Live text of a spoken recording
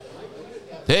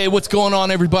Hey, what's going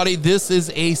on, everybody? This is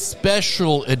a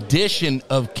special edition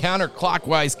of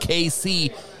Clockwise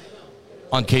KC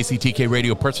on KCTK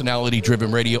Radio,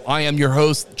 personality-driven radio. I am your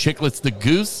host, Chicklets the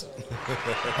Goose.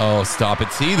 Oh, stop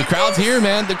it. See, the crowd's here,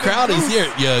 man. The crowd is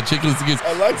here. Yeah, Chicklets the Goose.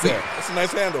 I like that. That's a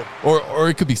nice handle. Or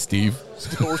it could be Steve.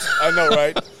 I know,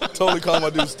 right? Totally call my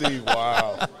dude Steve.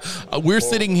 Wow. We're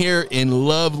sitting here in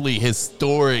lovely,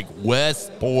 historic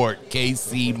Westport,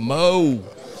 KC Mo,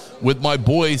 with my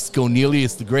boy,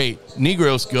 Sconelius the Great.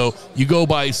 Negrosco, you go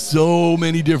by so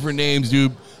many different names,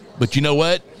 dude. But you know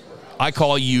what? I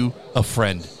call you a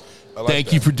friend. Like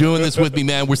Thank you for doing this with me,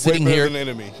 man. We're sitting here. An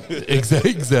enemy.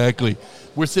 Exactly.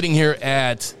 We're sitting here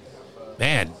at,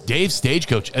 man, Dave's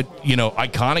Stagecoach.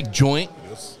 Iconic joint.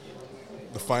 Yes.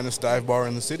 The finest dive bar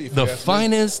in the city. The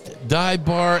finest dive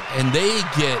bar, and they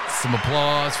get some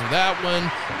applause for that one.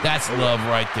 That's love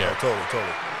right there. Totally.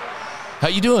 How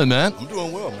you doing, man? I'm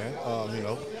doing well, man.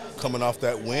 Coming off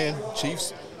that win,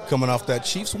 coming off that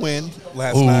Chiefs win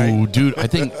last night. Oh, dude, I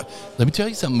think, let me tell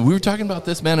you something. We were talking about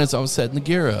this, man, as I was setting the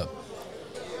gear up.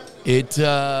 There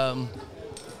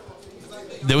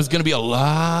was going to be a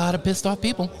lot of pissed off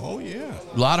people. Oh, yeah.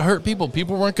 A lot of hurt people.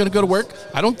 People weren't going to go to work.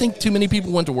 I don't think too many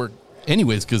people went to work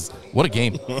anyways, because what a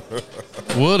game.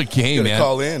 What a game,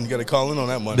 man. You got to call in on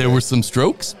that Monday. There were some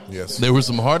strokes. Yes. There were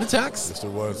some heart attacks. Yes,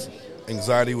 there was.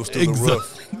 Anxiety was through the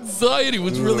roof. Anxiety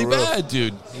was really bad,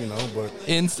 dude. But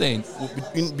insane.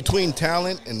 Between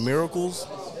talent and miracles,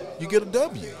 you get a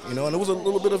W. And it was a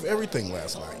little bit of everything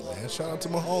last night, man. Shout out to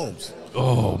Mahomes.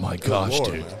 Oh my gosh,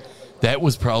 Lord, dude. Man. That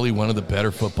was probably one of the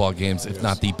better football games, if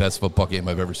not the best football game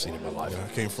I've ever seen in my life. Yeah,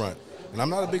 I came front. And I'm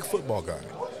not a big football guy.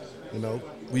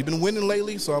 We've been winning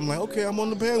lately, so I'm like, okay, I'm on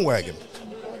the bandwagon.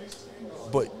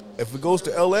 But if it goes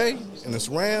to L.A. and it's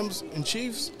Rams and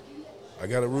Chiefs, I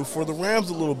got to root for the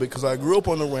Rams a little bit because I grew up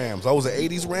on the Rams. I was an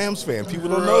 80s Rams fan. People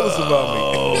don't know this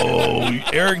about me. Oh,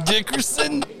 Eric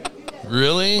Dickerson?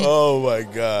 Really? Oh, my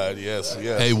God. Yes.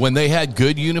 Hey, when they had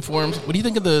good uniforms, what do you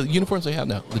think of the uniforms they have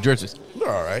now, the jerseys? They're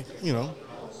all right.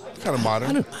 Kind of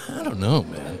modern. I don't know,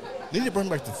 man. They need to bring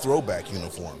back the throwback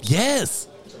uniforms. Yes.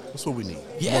 That's what we need.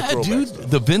 Yeah, dude. Stuff.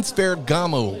 The Vince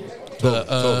Ferragamo,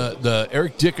 the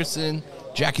Eric Dickerson,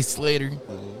 Jackie Slater,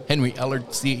 Henry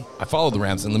Ellard. See, I follow the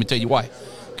Rams, and let me tell you why.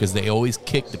 Because they always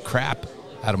kick the crap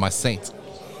out of my Saints.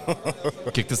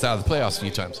 Kicked us out of the playoffs a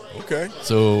few times. Okay.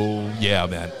 So, yeah,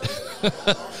 man.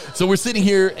 So we're sitting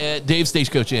here at Dave's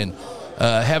Stagecoach Inn,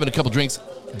 having a couple drinks.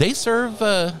 They serve,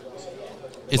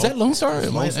 is that Lone Star?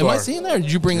 Am I seeing that, or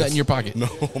did you bring that in your pocket? No,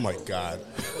 oh, my God.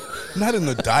 Not in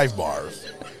the dive bars.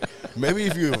 Maybe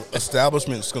if your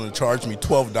establishment's going to charge me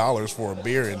 $12 for a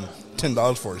beer and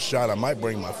 $10 for a shot, I might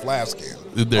bring my flask in.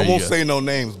 I won't say no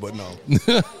names, but no.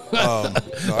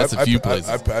 That's a few places.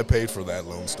 I paid for that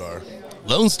Lone Star.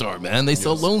 Lone Star, man. They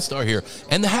sell Lone Star here.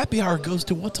 And the happy hour goes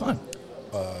to what time?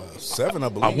 7, I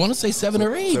believe. I want to say 7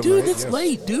 or 8. Dude, it's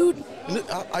late, dude. And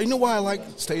I know why I like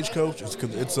Stagecoach. It's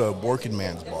because it's a working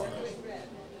man's bar.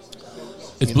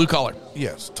 It's blue collar.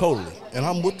 Yes, totally. And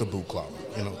I'm with the blue collar.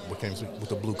 What came with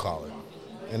the blue collar.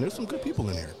 And there's some good people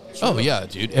in here. Sure yeah,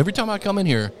 dude. Every time I come in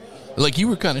here, like you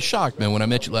were kind of shocked, man, when I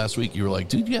met you last week. You were like,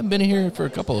 dude, you haven't been in here for a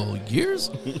couple of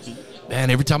years? Man,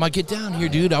 every time I get down here,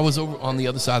 dude, I was over on the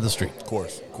other side of the street. Of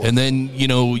course. And then,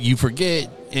 you forget,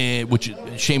 which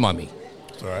shame on me.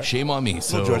 It's all right. Shame on me.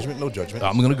 So No judgment.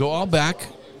 I'm going to go all back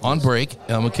on break,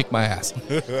 and I'm going to kick my ass.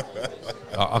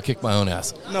 I'll kick my own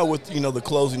ass. No, with, the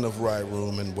closing of Riot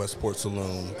Room and Westport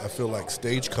Saloon, I feel like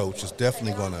Stagecoach is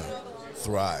definitely going to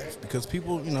thrive because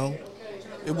people,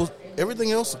 it was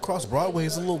everything else across Broadway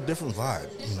is a little different vibe,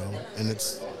 and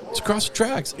it's across the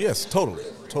tracks. Yes, totally.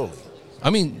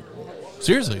 I mean,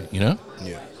 seriously, Yeah.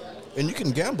 And you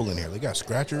can gamble in here. They got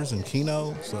scratchers and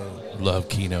Keno. So love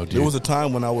Keno, dude. There was a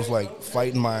time when I was like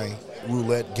fighting my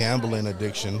roulette gambling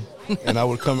addiction, and I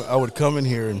would come in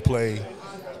here and play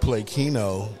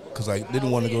Keno because I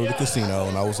didn't want to go to the casino,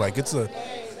 and I was like, it's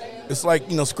like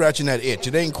scratching that itch.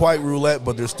 It ain't quite roulette,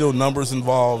 but there's still numbers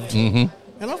involved. Mm-hmm.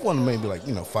 And I've won maybe like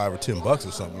 $5 or $10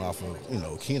 or something off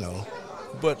of Keno,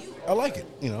 but I like it.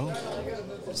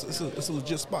 It's a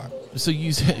legit spot. So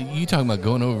you talking about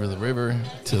going over the river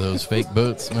to those fake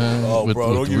boats, man? Oh,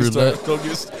 bro, don't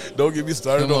get me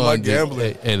started on my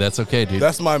gambling. Hey, that's okay, dude.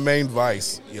 That's my main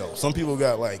vice. Some people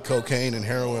got like cocaine and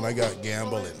heroin. I got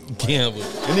gambling. Gambling.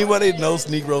 Anybody that knows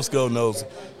Negrosco knows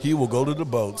he will go to the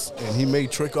boats and he may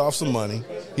trick off some money.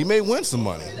 He may win some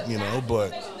money,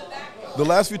 but the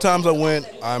last few times I went,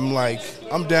 I'm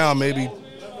down maybe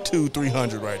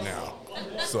 $200-300 right now.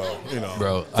 So,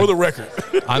 bro, for the record.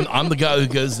 I'm the guy who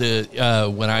goes to,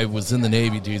 when I was in the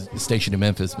Navy, dude, stationed in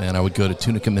Memphis, man, I would go to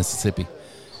Tunica, Mississippi.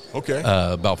 Okay.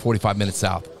 About 45 minutes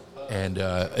south. And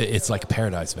it's like a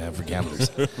paradise, man, for gamblers.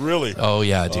 Really? Oh,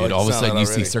 yeah, dude. All of a sudden you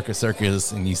see already.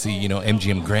 Circus, and you see,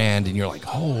 MGM Grand, and you're like,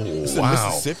 oh, It's wow. in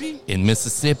Mississippi? In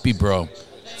Mississippi, bro.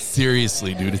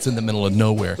 Seriously, dude. It's in the middle of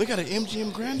nowhere. They got an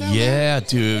MGM Grand down there? Yeah,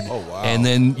 dude. Oh, wow. And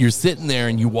then you're sitting there,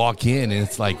 and you walk in, and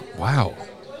it's like, wow.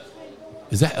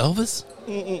 Is that Elvis?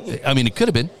 I mean, it could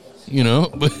have been,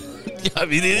 but I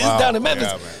mean, it is down in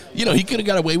Memphis. Yeah, man. He could have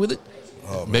got away with it.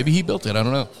 Oh, Maybe he built it. I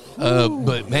don't know.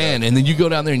 But, man, and then you go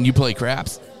down there and you play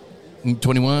craps.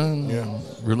 21,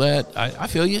 roulette. I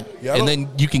feel you. Yeah, and then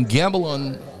you can gamble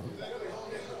on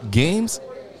games.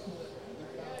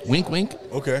 Wink, wink.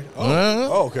 Okay.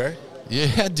 Oh, okay.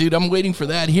 Yeah, dude, I'm waiting for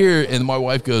that here. And my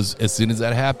wife goes, as soon as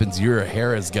that happens, you're a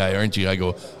Harris guy, aren't you? I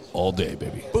go, all day,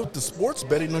 baby. But the sports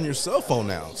betting on your cell phone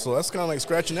now, so that's kind of like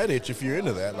scratching that itch if you're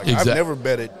into that. Like Exactly. I've never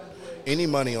betted any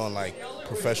money on like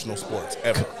professional sports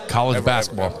ever. College Ever,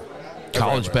 basketball. ever.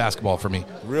 College Ever. basketball for me.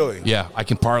 Really? Yeah, I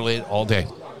can parlay it all day.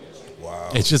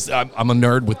 Wow. It's just I'm a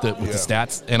nerd with the Yeah.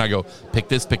 stats, and I go pick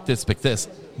this, pick this, pick this,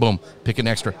 boom, pick an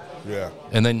extra, Yeah.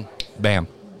 and then bam.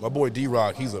 My boy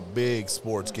D-Rock, he's a big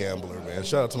sports gambler, man.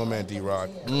 Shout out to my man D-Rock.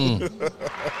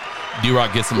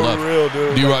 D-Rock gets some For love. real,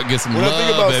 dude. D-Rock gets some when love, I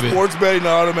think about baby. sports betting,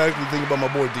 I automatically think about my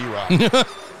boy D-Rock.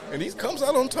 And he comes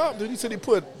out on top, dude. He said he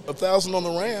put 1,000 on the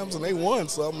Rams, and they won.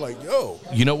 So I'm like, yo,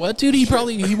 You know what, dude? He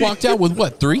walked out with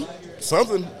what, 3?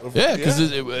 something. Yeah,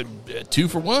 because 2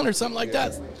 for 1 or something like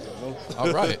that.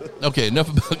 All right. Okay, enough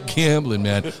about gambling,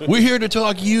 man. We're here to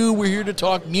talk you. We're here to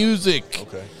talk music.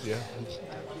 Okay, yeah.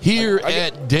 Here I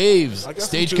at Dave's I got some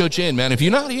Stagecoach Inn, man. If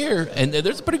you're not here, and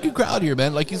there's a pretty good crowd here,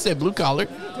 man. Like you said, blue collar.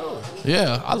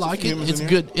 Yeah, I like it. humans It's in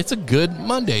here. good. It's a good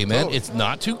Monday, man. Totally. It's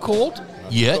not too cold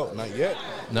yet. Oh, not yet.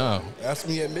 No. Ask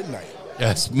me at midnight.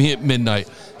 Ask me at midnight.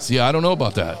 See, I don't know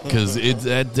about that because it's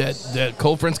that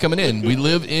cold front's coming in. We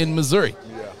live in Missouri.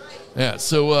 Yeah.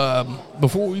 So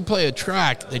before we play a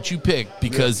track that you picked,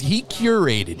 because he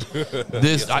curated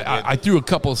this, I threw a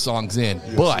couple of songs in,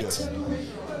 but yes.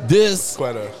 this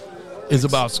Quite a. is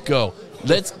about to go.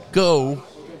 Let's go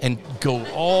and go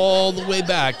all the way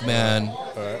back, man.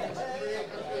 All right.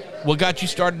 What got you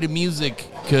started in music?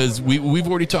 Because we've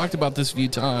already talked about this a few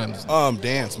times.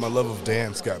 Dance. My love of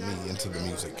dance got me into the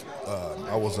music.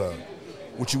 I was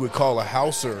what you would call a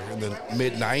houser in the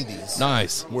mid '90s.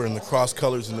 Nice. Wearing the cross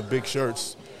colors and the big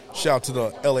shirts. Shout out to the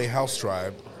LA House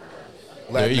Tribe.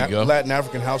 There you go. Latin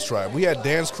African House Tribe. We had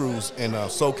dance crews in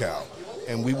SoCal,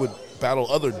 and we would battle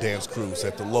other dance crews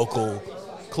at the local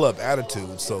club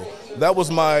Attitude. So that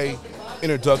was my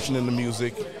introduction into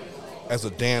music as a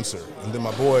dancer. And then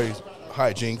my boy,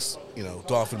 Hijinks,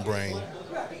 Dolphin Brain,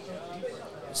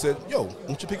 said, yo, why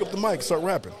don't you pick up the mic and start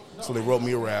rapping? So they wrote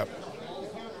me a rap.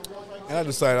 And I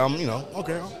decided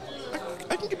okay,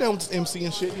 I can get down with this MC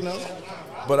and shit,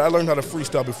 But I learned how to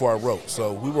freestyle before I wrote.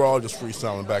 So we were all just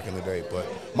freestyling back in the day. But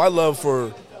my love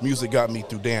for music got me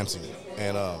through dancing.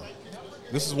 And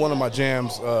this is one of my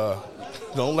jams.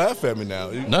 Don't laugh at me now.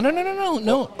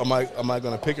 No. Am I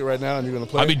going to pick it right now and you're going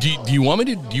to play? I mean, do you want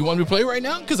me to play right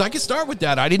now? Because I can start with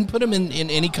that. I didn't put them in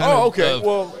any kind of. Oh, okay.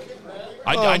 Well,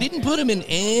 I didn't put them in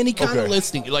any kind of Okay.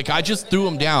 listing. Like, I just threw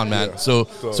them down, man. Yeah. So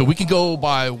So- we can go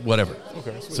by whatever.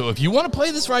 Okay, sweet. So if you want to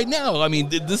play this right now, I mean,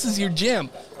 this is your jam.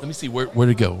 Let me see where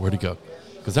to go.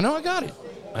 Because I know I got it.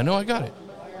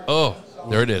 Oh,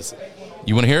 there it is.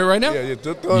 You want to hear it right now? Yeah,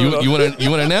 throw it up. You want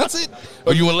to announce it,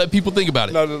 or you want to let people think about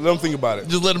it? no, let them think about it.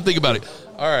 Just let them think about it.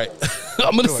 All right,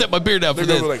 I'm gonna set my beer down for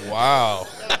They're this. going to be like, wow.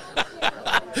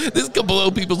 This could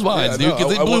blow people's minds, Yeah, dude,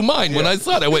 because no, it blew I mine when yeah. I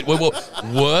saw it. I went, well,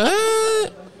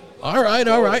 what? All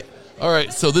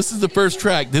right. So this is the first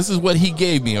track. This is what he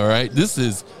gave me. All right, this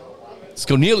is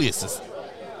Sconelius's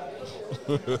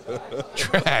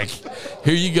track.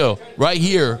 Here you go, right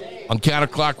here on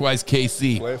Counterclockwise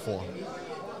KC. Play it for him.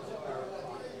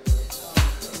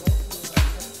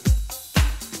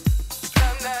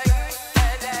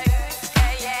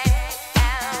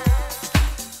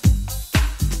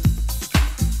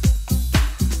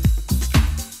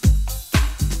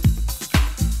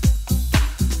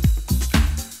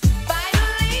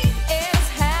 Finally, it's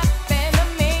happened to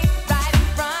me right in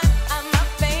front of my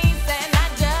face, and I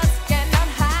just cannot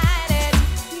hide it.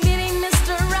 Meeting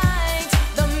Mr. Right,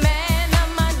 the man of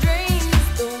my dreams,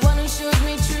 the one who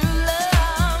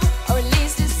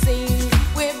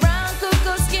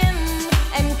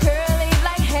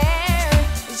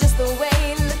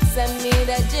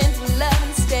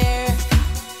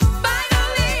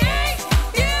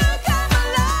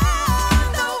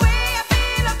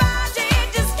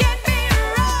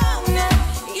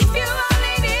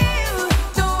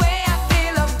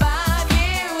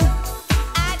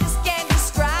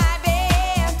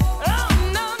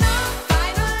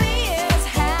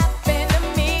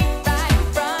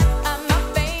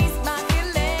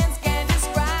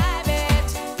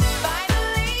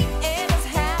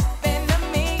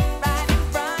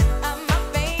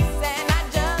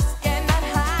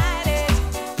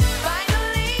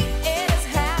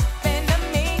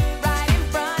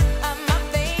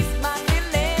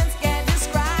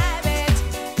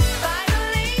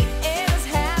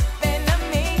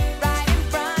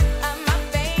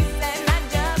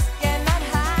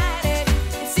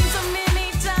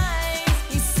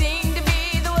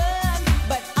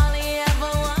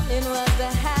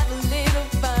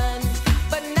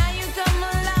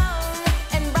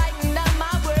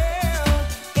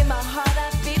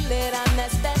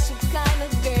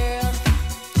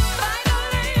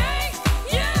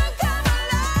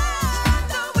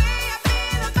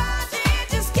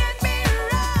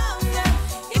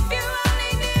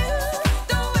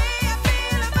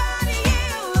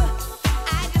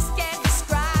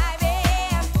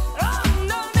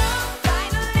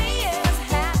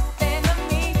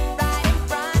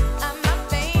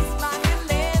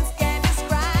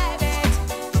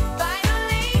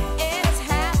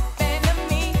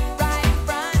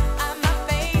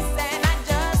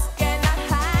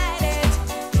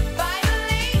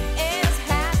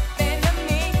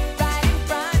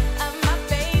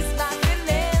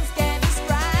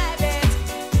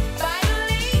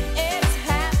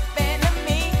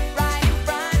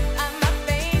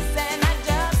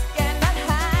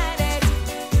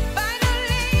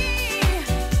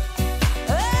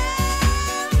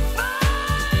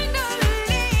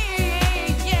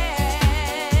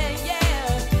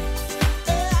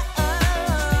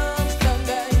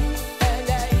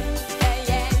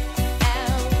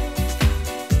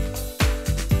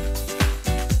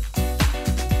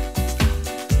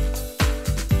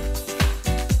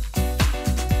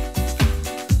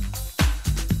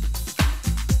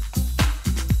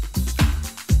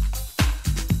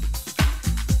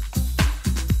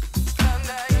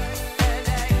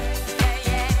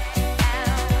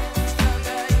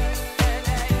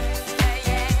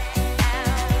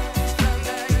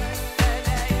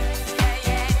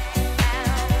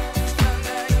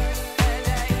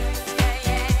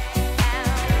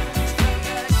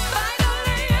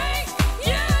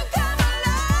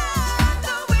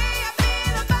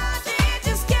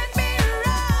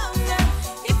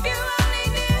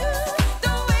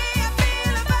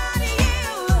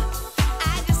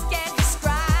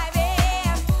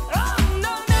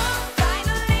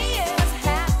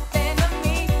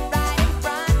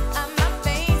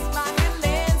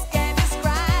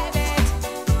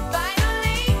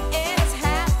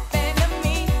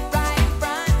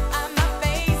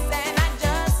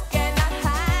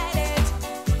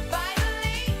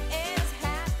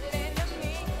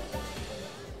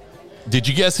Did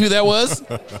you guess who that was?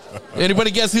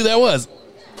 Anybody guess who that was?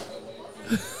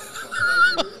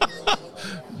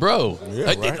 Bro, Yeah,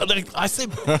 right. I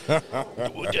said,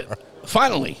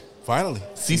 finally,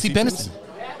 CC Peniston.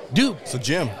 Dude, It's a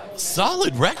gem.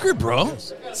 solid record, bro.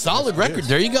 Yes. Solid Yes, it record. is.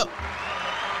 There you go.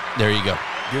 There you go.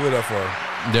 Give it up for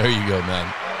her. There you go,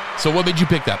 man. So what made you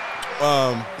pick that?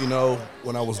 You know,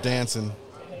 when I was dancing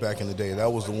back in the day,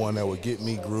 that was the one that would get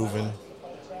me grooving.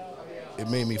 It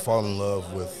made me fall in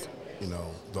love with, you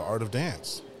know, the art of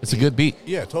dance. It's a good beat.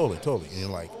 Yeah, totally.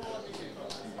 And like,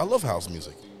 I love house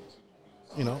music.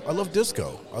 You know, I love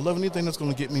disco. I love anything that's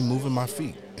going to get me moving my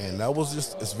feet. And that was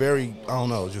just, it's very, I don't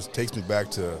know, it just takes me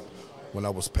back to when I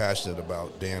was passionate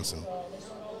about dancing.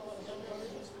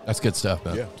 That's good stuff,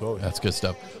 man. Yeah, totally. That's good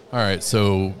stuff. All right,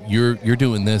 so you're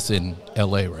doing this in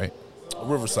L.A., right?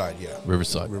 Riverside, yeah.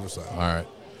 Riverside. All right.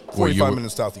 45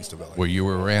 minutes southeast of LA. Where you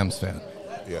were a Rams fan.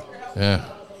 Yeah. Yeah.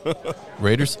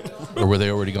 Raiders? Or were they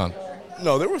already gone?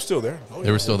 No, they were still there. Oh,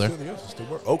 They were still there? Yes, they still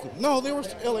were. Oakland. No, they were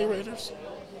LA Raiders.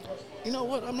 You know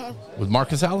what? I'm not. Was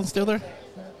Marcus Allen still there?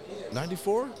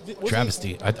 94?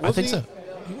 Travesty. I think so.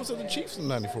 He was at the Chiefs in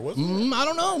 94, wasn't he? I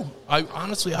don't know. I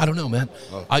don't know, man.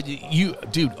 Oh.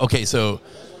 Dude. Okay, so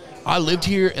I lived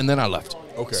here and then I left.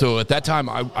 Okay. So at that time,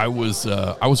 I was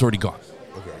already gone.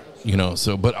 Okay. You know.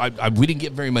 So, but we didn't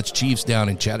get very much Chiefs down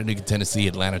in Chattanooga, Tennessee,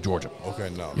 Atlanta, Georgia. Okay,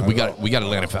 no. We got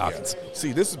Atlanta Falcons. Yeah.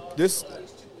 See, this.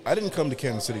 I didn't come to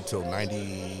Kansas City till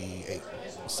 98.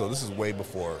 So this is way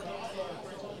before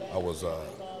I was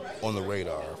on the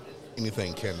radar,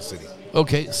 anything Kansas City.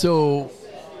 Okay, so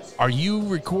are you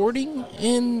recording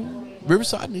in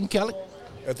Riverside in Cali?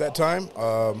 At that time,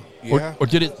 yeah. Or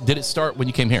did it start when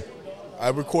you came here? I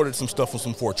recorded some stuff on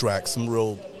some 4-tracks, some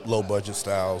real low-budget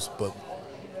styles, but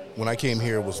when I came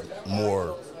here, it was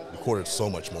recorded so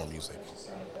much more music.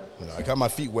 You know, I got my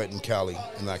feet wet in Cali,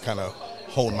 and I kind of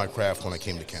honed my craft when I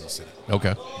came to Kansas City.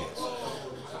 Okay. Yes.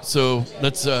 So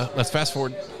let's fast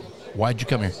forward. Why'd you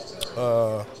come here?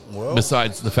 Well,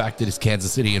 Besides the fact that it's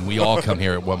Kansas City and we all come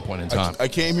here at one point in time. I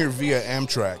came here via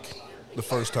Amtrak the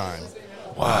first time.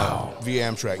 Wow. Via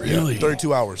Amtrak. Really? Yeah,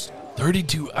 32 hours.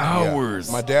 32 hours.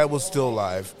 Yeah. My dad was still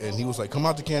alive, and he was like, "Come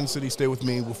out to Kansas City, stay with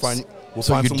me. We'll find so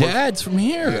some your work." dad's from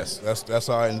here. Yes, that's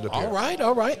how I ended up here.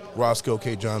 All right. Roscoe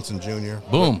K. Johnson Jr.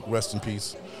 Boom. Rest in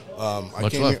peace.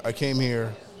 Much love. I came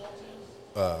here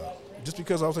just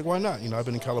because I was like, why not? You know, I've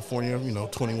been in California,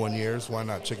 21 years. Why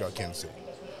not check out Kansas City?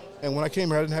 And when I came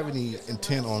here, I didn't have any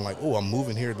intent on like, oh, I'm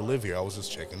moving here to live here. I was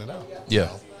just checking it out. Yeah.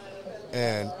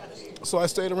 And so I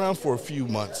stayed around for a few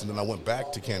months, and then I went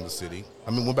back to Kansas City.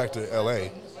 Went back to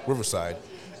L.A., Riverside.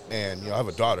 And, I have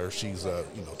a daughter. She's,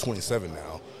 27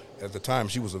 now. At the time,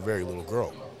 she was a very little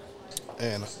girl.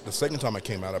 And the second time I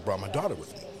came out, I brought my daughter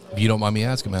with me. If you don't mind me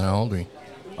asking, man, how old are you?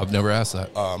 I've never asked that.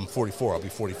 I'm 44. I'll be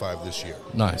 45 this year.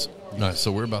 Nice.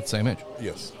 So we're about the same age.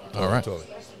 Yes. All right. Totally.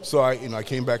 So I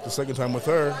came back the second time with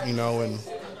her, and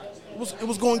it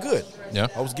was going good. Yeah.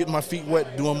 I was getting my feet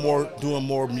wet, doing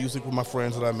more music with my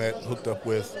friends that I met, hooked up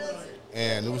with,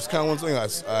 and it was kind of one thing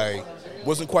I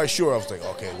wasn't quite sure. I was like,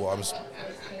 okay, well, I was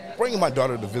bringing my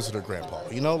daughter to visit her grandpa.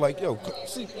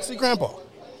 See grandpa.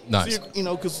 Nice.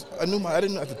 Because I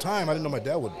didn't know my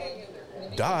dad would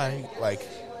die like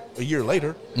a year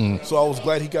later. So I was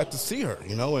glad he got to see her,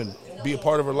 and be a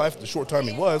part of her life the short time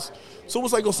he was. So it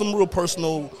was like some real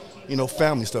personal,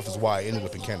 family stuff is why I ended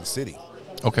up in Kansas City.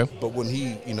 Okay. But when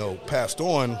he, passed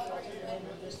on,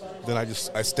 then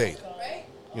I stayed.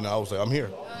 I was like, I'm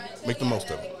here. Make the most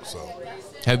of it. So.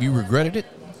 Have you regretted it?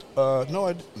 No,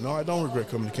 I don't regret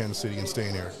coming to Kansas City and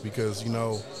staying here because,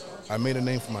 I made a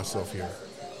name for myself here.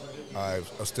 I've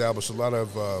established a lot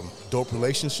of dope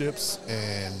relationships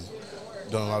and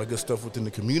done a lot of good stuff within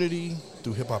the community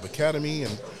through Hip Hop Academy,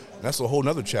 and that's a whole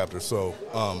nother chapter. So,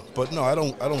 but no, I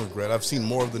don't regret. I've seen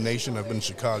more of the nation. I've been in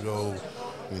Chicago,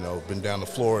 been down to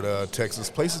Florida, Texas,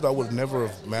 places I would never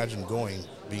have imagined going,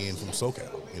 being from SoCal.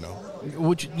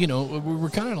 Which we're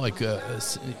kind of like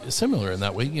similar in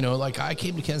that way. Like I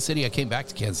came to Kansas City, I came back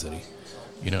to Kansas City,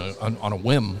 on a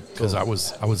whim because I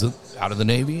was out of the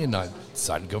Navy and I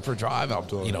decided to go for a drive.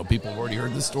 People have already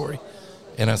heard this story.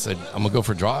 And I said, I'm gonna go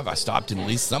for a drive. I stopped in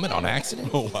Lee Summit on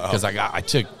accident because I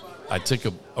took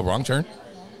a wrong turn,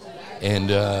 and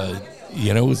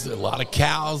it was a lot of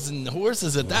cows and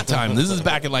horses at that time. This is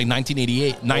back in like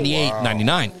 1988, 98,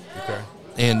 99. Okay.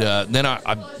 And then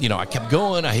I kept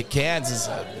going. I hit Kansas.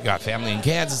 I got family in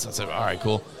Kansas. I said, all right,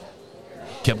 cool.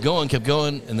 Kept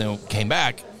going, and then came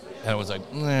back, and I was like,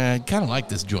 I kind of like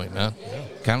this joint, man. Yeah.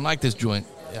 Kind of like this joint.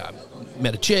 Yeah,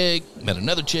 met a chick, met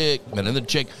another chick,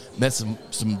 met some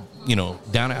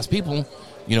down-ass people,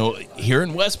 here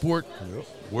in Westport,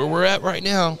 where we're at right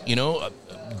now,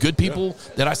 good people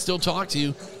that I still talk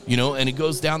to, and it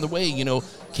goes down the way,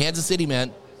 Kansas City,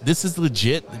 man, this is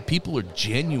legit. The people are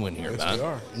genuine here, man. They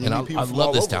are. And I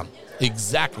love this town.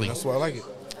 Exactly. That's why I like it.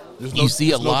 There's You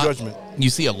see a no lot. judgment. You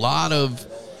see a lot of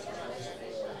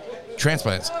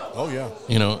transplants, Oh, yeah.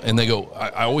 and they go.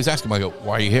 I always ask them. I go,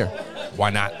 "Why are you here? Why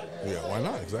not? Yeah, why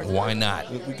not? Exactly. Why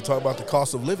not?" We can talk about the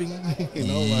cost of living,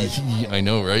 I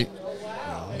know, right?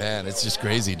 Man, it's just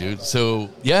crazy, dude. So,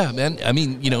 yeah, man. I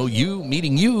mean,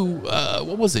 meeting you,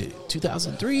 what was it,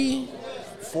 2003?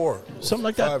 4. Something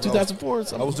like that, 2004.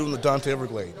 I was doing the Dante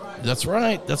Everglade. That's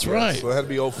right. That's right. So it had to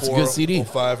be 04, It's a good CD.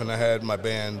 05, and I had my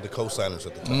band, the Co-Signers,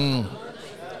 at the time.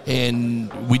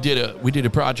 And we did a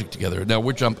project together. Now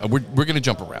we're gonna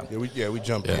jump around. Yeah, we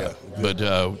jumped. Yeah.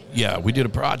 Yeah. But we did a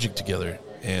project together,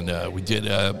 and we did.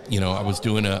 I was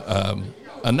doing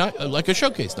a night, like a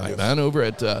showcase night, man, over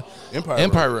at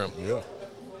Empire Room. Yeah.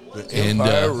 The And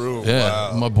Empire Room.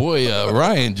 yeah, Wow. my boy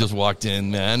Ryan just walked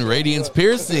in, man. Radiance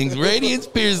Piercing,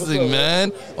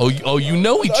 man. Oh, you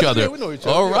know each other. Yeah, we know each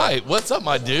other. All Yeah. right, what's up,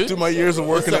 my dude? Through my years of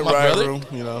working What's at up, my Riot brother? Room,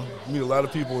 you meet a lot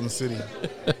of people in the city.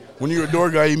 When you're a door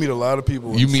guy, you meet a lot of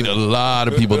people. You meet a lot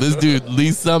of people. This dude,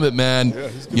 Lee Summit, man, Yeah,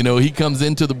 he's good. he comes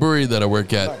into the brewery that I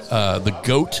work at, the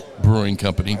Goat Brewing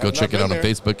Company. Go I've check not it out been on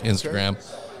there. Facebook, Instagram.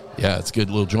 Yeah, it's a good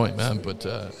little joint, man. But,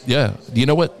 yeah, you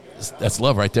know what? That's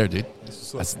love right there, dude.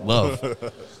 That's love.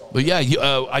 But, yeah,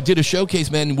 I did a showcase,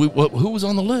 man. Who was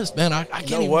on the list, man? I can't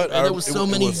You know even, what? there was so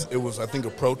many. It was, I think,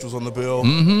 Approach was on the bill.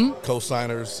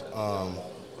 Co-signers.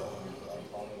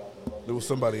 There was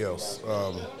somebody else.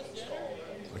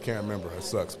 I can't remember. It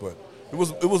sucks, but it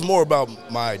was more about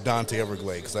my Dante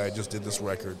Everglade because I just did this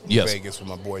record in Vegas with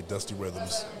my boy Dusty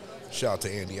Rhythms. Shout out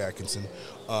to Andy Atkinson.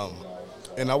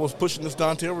 And I was pushing this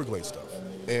Dante Everglade stuff.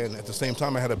 And at the same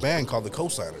time, I had a band called the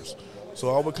Co-Signers.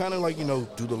 So I would kind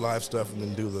of do the live stuff and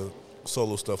then do the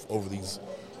solo stuff over these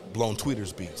blown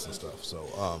tweeters beats and stuff.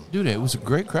 So, Dude, it was a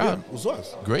great crowd. it was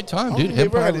us. Great time, I don't dude. think they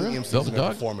ever Empire had any Room, MCs Velvet in there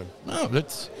Dog. performing. No,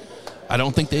 I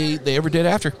don't think they ever did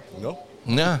after. No?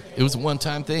 Nah, it was a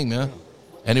one-time thing, man.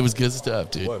 And it was good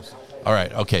stuff, dude. It was. All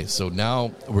right, okay, so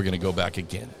now we're going to go back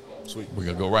again. Sweet. We're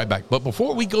going to go right back. But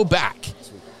before we go back,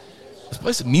 let's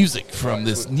play some music from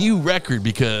this new record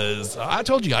because I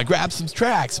told you I grabbed some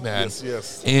tracks, man.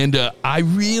 Yes. And I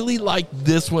really like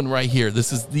this one right here.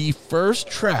 This is the first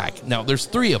track. Now, there's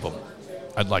 3 of them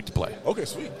I'd like to play. Okay,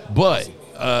 sweet. But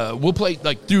we'll play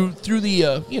like through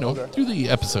the through the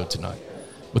episode tonight.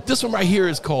 But this one right here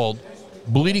is called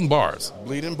Bleeding Bars.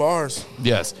 Bleeding Bars.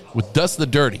 Yes, with Dusk the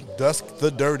Dirty. Dusk the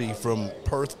Dirty from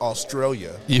Perth,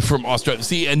 Australia. Yeah, from Australia.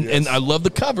 See, and I love the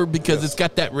cover because it's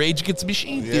got that Rage Against the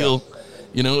Machine feel.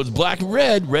 It's black and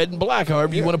red and black,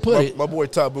 however you want to put it. My boy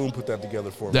Todd Boone put that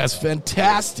together for me. That's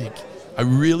fantastic. I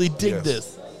really dig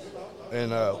this.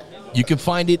 And You can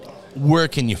find it. Where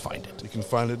can you find it? you can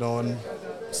find it on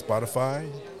Spotify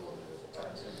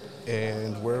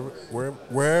and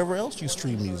wherever else you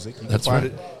stream music. You That's can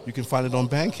find right. it. You can find it on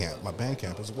Bandcamp, my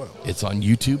Bandcamp as well. It's on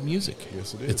YouTube Music.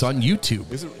 Yes, it is. It's on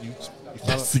YouTube. Is it? You found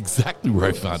That's it? exactly where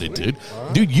I found it, dude. All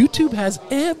right. Dude, YouTube has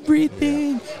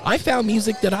everything. I found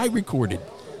music that I recorded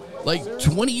like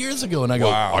 20 years ago, and I go,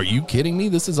 Wow. are you kidding me?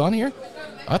 This is on here?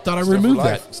 I thought I It's there for removed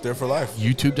life. that. It's there for life.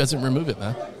 YouTube doesn't remove it,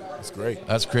 man. It's great.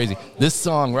 That's crazy. This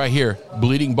song right here,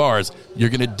 Bleeding Bars, you're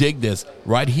going to dig this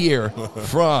right here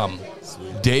from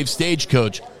Dave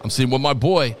Stagecoach. I'm sitting with my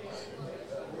boy,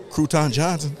 Crouton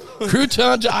Johnson.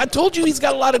 Crouton. I told you he's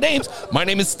got a lot of names. My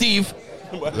name is Steve.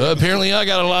 Apparently, I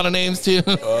got a lot of names, too.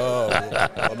 Oh,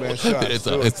 man, Sean. It's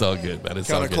all good, man.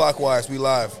 It's all good. Counterclockwise, we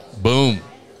live. Boom.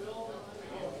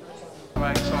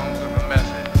 Write songs of a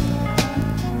message.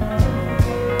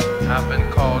 I've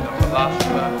been called a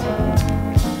philosopher,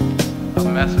 a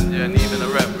messenger, and even a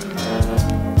reverend.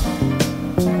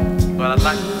 But I'd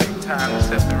like to take time to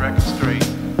set the record straight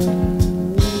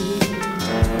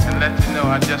and let you know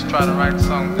I just try to write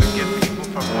songs that get people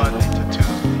from Monday to Tuesday.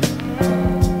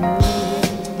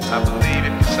 I believe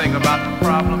if you sing about the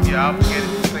problem, you're obligated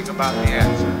to sing about the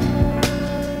answer.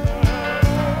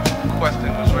 A question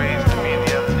was raised to me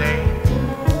the other day.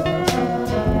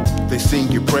 They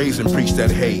sing your praise and preach that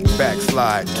hate.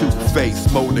 Backslide, two-face,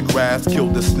 mow the grass, kill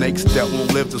the snakes that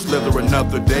won't live to slither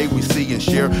another day. We see and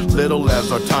share little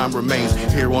as our time remains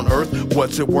here on earth.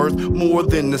 What's it worth? More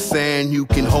than the sand you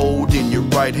can hold in your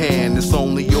right hand. It's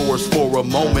only yours for a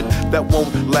moment that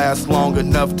won't last long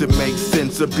enough to make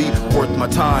sense or be worth my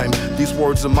time. These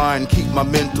words of mine keep my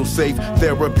mental safe.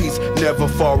 Therapy's never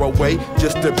far away,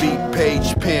 just a beat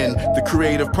page pen. The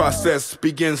creative process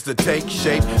begins to take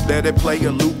shape. Let it play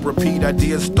a loop, repeat repeat,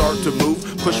 ideas start to move.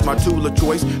 Push my tool of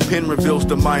choice, pen reveals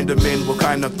the mind of men. What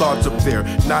kind of thoughts up there?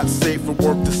 Not safe for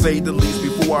work to say the least.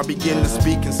 Before I begin to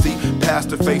speak and see past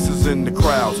the faces in the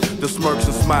crowds, the smirks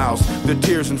and smiles, the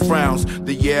tears and frowns,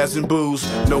 the yeahs and boos.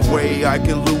 No way I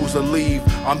can lose or leave.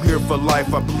 I'm here for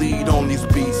life, I bleed on these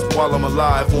beats while I'm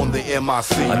alive on the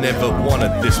MIC. I never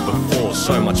wanted this before,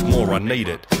 so much more I need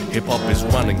it. Hip-hop is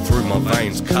running through my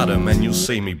veins, cut 'em and you'll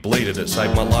see me bleed it. It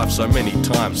saved my life so many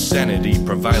times, sanity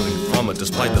prevailing from it.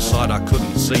 Displayed the side I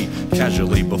couldn't see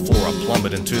casually before I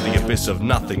plummet into the abyss of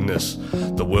nothingness.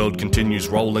 The world continues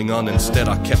rolling on, instead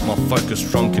I kept my focus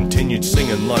strong, continued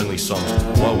singing lonely songs.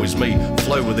 Woe is me,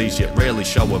 flow with ease yet rarely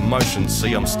show emotion.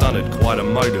 See, I'm stunted quite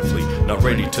emotively, not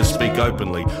ready to speak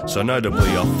openly. So notably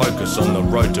I focus on the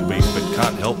road to be, but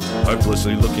can't help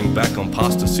hopelessly looking back on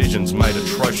past decisions made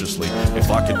atrociously.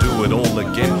 If I could do it all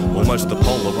again, almost the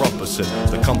polar opposite.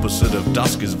 The composite of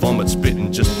dusk is vomit,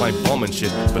 spitting just plain bombing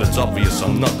shit. But it's obvious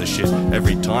I'm not the shit.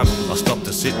 Every time I stop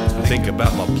to sit and think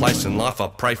about my place in life, I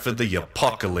pray for the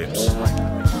apocalypse.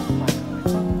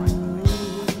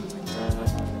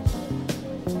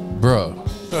 Bro.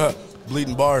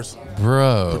 Bleeding Bars,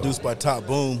 Bro. produced by Top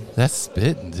Boom. That's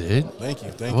spitting, dude. Thank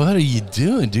you, thank you. What are you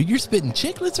doing, dude? You're spitting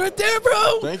chiclets right there,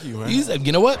 bro. Thank you, man.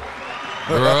 You know what?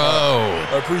 Bro.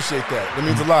 I appreciate that. That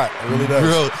means a lot. It really does.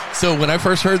 Bro. So when I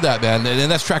first heard that, man, and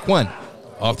that's track 1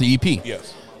 off the EP.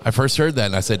 Yes. I first heard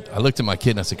that, and I looked at my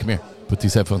kid, and I said, come here, put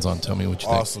these headphones on, tell me what you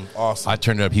think. Awesome. I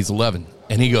turned it up. He's 11,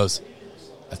 and he goes,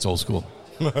 that's old school.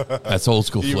 That's old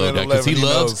school Even flow, at guy. Because 11,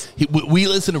 he he loves, we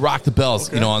listen to Rock the Bells,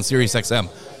 Okay. on Sirius XM.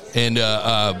 And,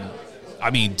 I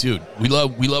mean, dude, we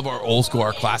love our old school,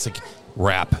 our classic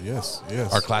rap. Yes.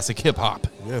 Our classic hip hop.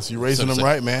 Yes, you're raising So- them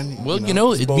right, man. Well, exposing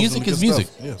music them to is good music.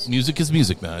 stuff. Yes. Music is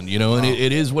music, man. And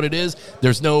it is what it is.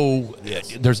 There's no,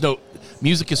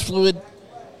 music is fluid.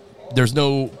 There's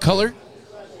no color.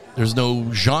 There's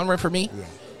no genre for me. Yeah.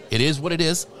 It is what it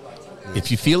is.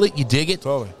 If you feel it, you dig it,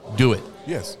 Totally. do it.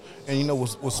 Yes. And you know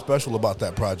what's special about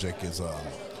that project is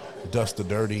Dust the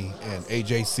Dirty and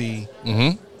AJC,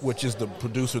 which is the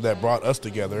producer that brought us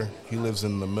together. He lives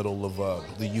in the middle of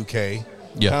the UK.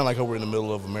 Yeah. Kind of like over in the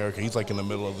middle of America. He's like in the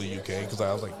middle of the UK because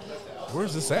I was like,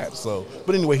 where's this at? So,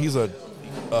 but anyway, he's a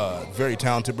very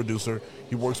talented producer.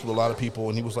 He works with a lot of people,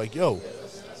 and he was like, yo,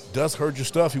 Dust heard your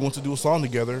stuff. He wants to do a song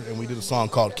together, and we did a song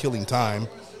called Killing Time,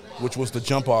 which was the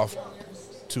jump off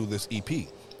to this EP.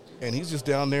 And he's just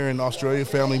down there in Australia,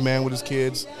 family man with his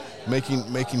kids,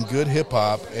 making good hip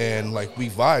hop, and like we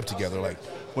vibe together. Like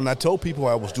when I told people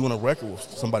I was doing a record with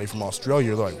somebody from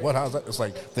Australia, they're like, "What? How's that?" It's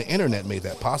like the internet made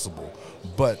that possible.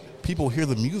 But people hear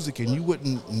the music, and you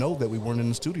wouldn't know that we weren't in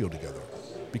the studio together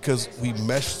because we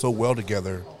mesh so well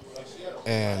together,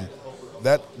 and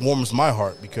that warms my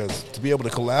heart because to be able to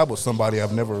collab with somebody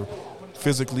I've never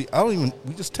physically,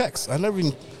 we just text. I never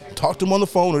even talked to him on the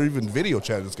phone or even video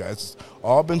chat this guy. It's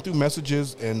all been through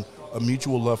messages and a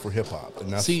mutual love for hip hop.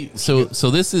 And that's So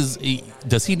this is,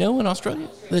 does he know in Australia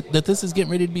that this is getting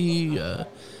ready to be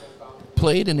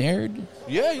played and aired?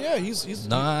 yeah. He's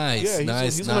Nice,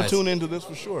 He's gonna tune into this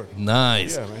for sure.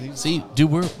 Nice. Yeah, man, See, dude,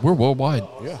 we're worldwide.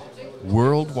 Yeah.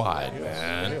 Worldwide,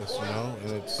 man. Yes,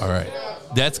 and it's All right.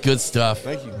 That's good stuff.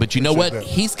 Thank you. But you know what? Appreciate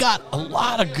that. He's got a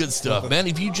lot of good stuff, man.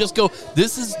 If you just go,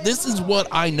 this is what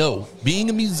I know.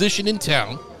 Being a musician in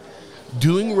town,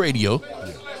 doing radio,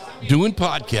 doing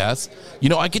podcasts,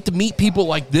 I get to meet people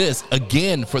like this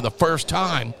again for the first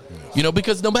time.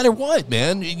 Because no matter what,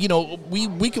 man,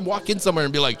 we can walk in somewhere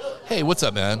and be like, "Hey, what's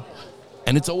up, man?"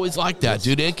 And it's always like that,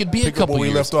 dude. It could be Pick a couple up where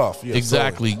years. we left off. Yes,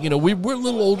 exactly. We're a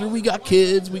little older. We got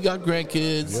kids. We got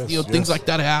grandkids. Yes, Things yes. like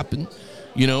that happen.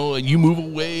 You move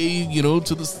away,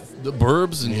 to the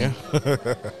burbs,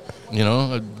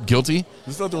 and guilty.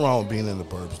 There's nothing wrong with being in the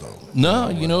burbs, though. No,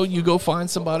 you go find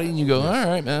somebody and you go, all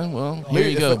right, man. Well, here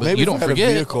you go. But maybe you if don't I had forget.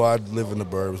 a vehicle, I'd live in the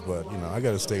burbs, but I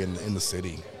got to stay in the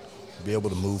city, be able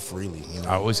to move freely.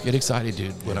 I always get excited,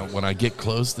 dude. When I get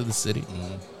close to the city,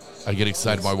 I get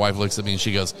excited. My wife looks at me and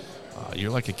she goes, "You're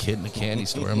like a kid in a candy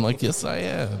store." I'm like, "Yes, I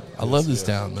am. I love this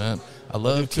town, man. I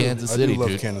love Kansas City, I do love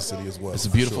dude. Kansas City as well. It's a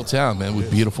for beautiful sure. town, man, with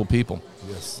Yes. beautiful people."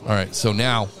 Yes. All right, so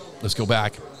now let's go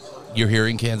back. You're here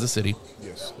in Kansas City.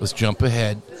 Yes. Let's jump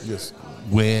ahead. Yes.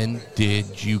 When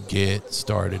did you get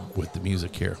started with the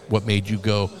music here? What made you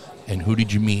go, and who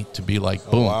did you meet to be like,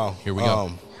 boom, Wow. here we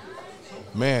go?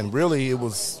 Man, really, it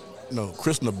was,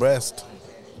 Chris Nebrest,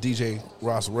 DJ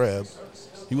Ross Reb.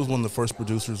 He was one of the first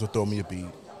producers to throw me a beat.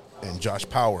 And Josh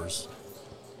Powers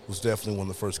was definitely one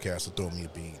of the first cats to throw me a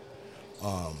beat.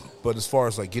 But as far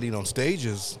as like getting on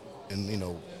stages and,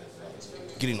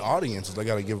 getting audiences, I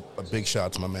got to give a big shout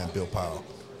out to my man Bill Powell.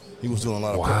 He was doing a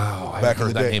lot of Wow, I back haven't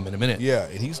in the heard that day. name in a minute. Yeah,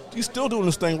 and he's still doing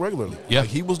this thing regularly. Yeah. Like,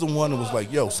 he was the one that was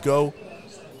like, "Yo, Sco."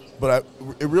 But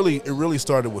it really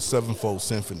started with Sevenfold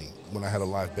Symphony when I had a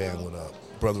live band with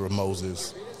Brother of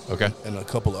Moses Okay. and a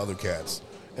couple other cats,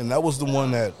 and that was the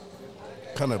one that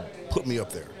kind of put me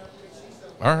up there.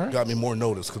 All right. Got me more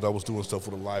notice because I was doing stuff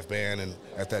with a live band, and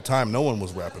at that time, no one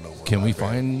was rapping over. a Can we live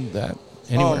band. find that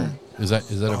anywhere? Is that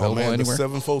available man, anywhere? The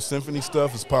Sevenfold Symphony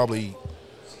stuff is probably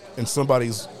in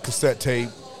somebody's cassette tape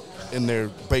in their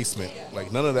basement.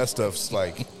 Like, none of that stuff's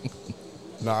like,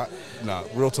 nah,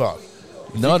 real talk.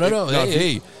 No. Now,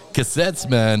 Hey, cassettes,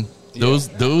 man. Yeah.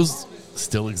 Those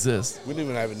still exist. We didn't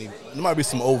even have any. There might be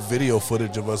some old video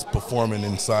footage of us performing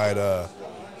inside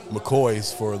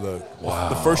McCoy's for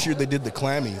the first year they did the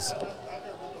Clammies,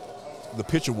 the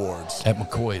Pitch Awards. At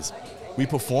McCoy's. We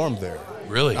performed there.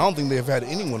 Really? I don't think they've had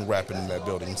anyone rapping in that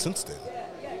building since then.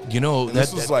 You know, And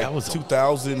this was like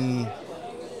 2000,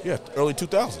 early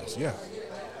 2000s, yeah.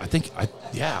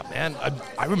 Yeah, man.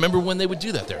 I remember when they would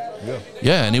do that there. Yeah.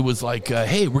 Yeah, and it was like,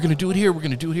 hey, we're going to do it here. We're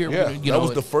going to do it here. Yeah, We're gonna, that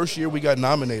was the first year we got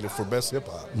nominated for Best Hip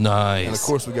Hop. Nice. And, of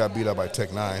course, we got beat up by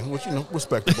Tech Nine, which,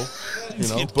 respectable.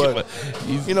 He's- But,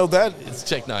 he's- that, It's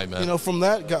Check 9, man. from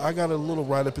that, I got a little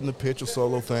write-up in the pitch, a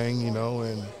solo thing,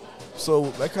 and so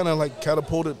that kind of, like,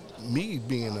 catapulted me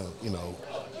being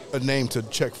a name to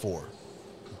check for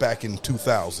back in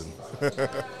 2000.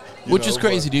 Which is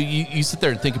crazy, dude. You sit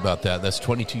there and think about that. That's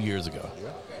 22 years ago.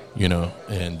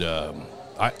 And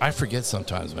I forget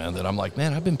sometimes, man, that I'm like,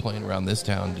 man, I've been playing around this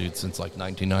town, dude, since like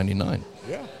 1999.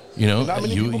 Yeah. Not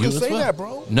many people can as say well. that,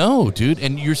 bro. No, dude,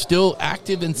 and you're still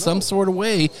active in some sort of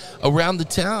way around the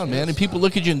town, man. And people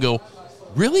look at you and go,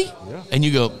 really? Yeah. And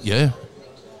you go, yeah.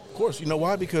 Of course. You know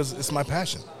why? Because it's my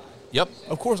passion. Yep.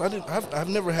 Of course, I've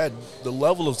never had the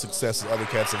level of success that other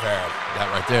cats have had.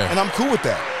 That right there. And I'm cool with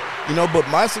that. But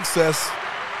my success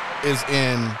is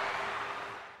in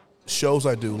shows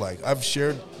I do. Like, I've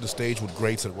shared the stage with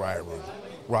greats at Riot Room,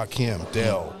 Rakim,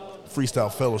 Dell,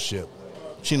 Freestyle Fellowship,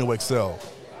 Chino XL.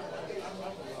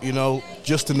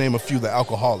 Just to name a few, the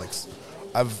Alcoholics.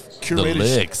 I've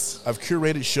Licks.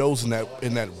 curated shows in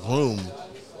that room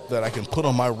that I can put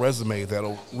on my resume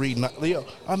that'll read.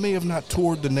 I may have not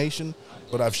toured the nation,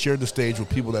 but I've shared the stage with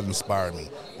people that inspire me,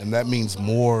 and that means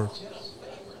more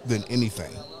than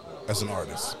anything as an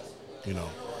artist.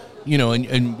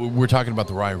 And we're talking about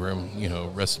the Riot Room,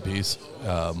 rest in peace.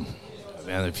 Man,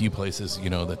 a few places,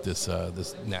 that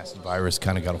this nasty virus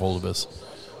kind of got a hold of us,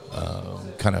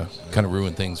 kind of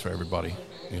ruined things for everybody.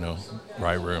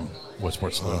 Riot Room,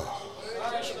 Westport Saloon.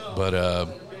 But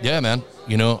yeah, man,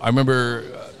 I remember,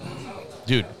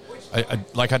 dude, I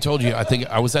like I told you, I think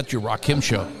I was at your Rakim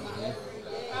show.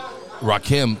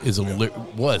 Rakim is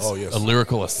a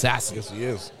lyrical assassin. Yes, he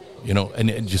is.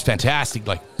 And just fantastic.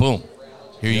 Like, boom,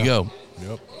 here you go.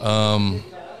 Yep.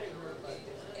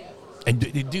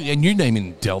 And you're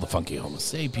naming Del the Funky Homo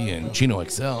Sapien, Chino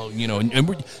XL, and you're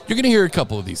going to hear a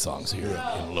couple of these songs here in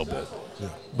a little bit. Yeah.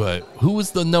 But who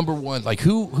was the number one? Like,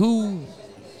 who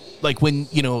like when,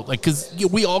 because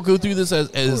we all go through this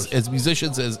as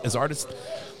musicians, as artists.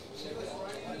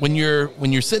 When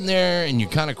you're sitting there and you're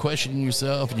kind of questioning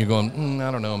yourself and you're going, I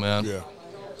don't know, man. Yeah.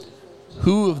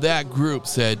 Who of that group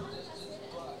said,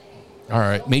 all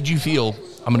right, made you feel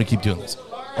I'm going to keep doing this?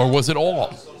 Or was it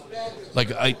all? Like,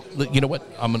 you know what?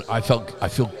 I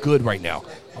feel good right now.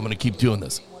 I'm going to keep doing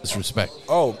this. It's respect.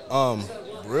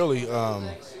 Really,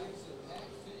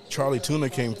 Charlie Tuna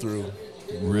came through.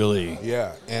 Really?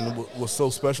 Yeah, and what's so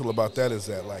special about that is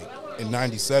that, like, in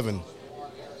 '97,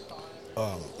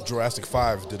 Jurassic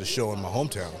 5 did a show in my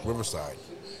hometown, Riverside,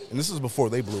 and this is before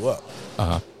they blew up.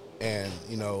 And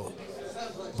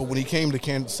but when he came to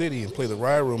Kansas City and played the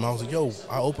Riot Room, I was like, "Yo,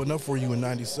 I opened up for you in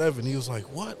 '97." He was like,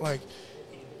 "What?" Like,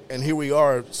 and here we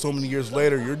are, so many years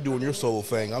later. You're doing your solo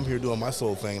thing. I'm here doing my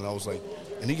solo thing, and I was like,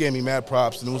 and he gave me mad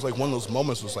props, and it was like one of those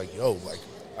moments. Was like, "Yo, like,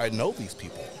 I know these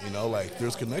people. Like,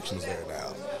 there's connections there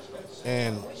now."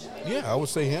 And yeah, I would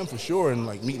say him for sure. And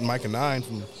like meeting Micah 9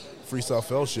 from Freestyle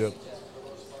Fellowship,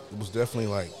 it was definitely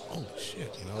like, oh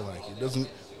shit, like it doesn't.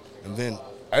 And then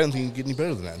I didn't think it'd get any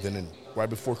better than that. Then right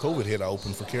before COVID hit, I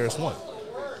opened for KRS-One.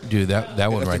 Dude, that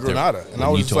one right there. Granada. And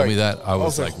when you told me that, I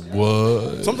was like,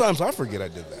 what? Sometimes I forget I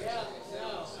did that.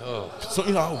 Oh. So,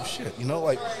 oh shit,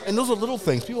 like, and those are little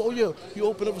things. People, oh yeah, you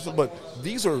open up for something, but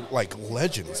these are like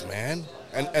legends, man.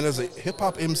 And as a hip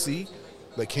hop MC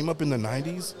that came up in the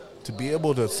 '90s, to be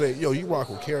able to say, yo, you rock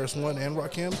with KRS-One and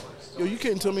Rakim, yo, you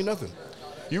couldn't tell me nothing.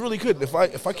 You really couldn't.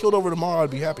 If I killed over tomorrow, I'd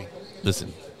be happy.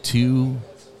 Listen, 2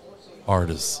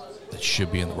 artists that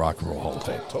should be in the Rock and Roll Hall of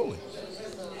Fame. Totally.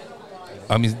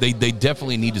 I mean, they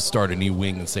definitely need to start a new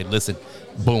wing and say, listen,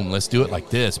 boom, let's do it like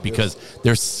this, because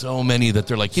there's so many that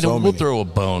they're like, So we'll many. throw a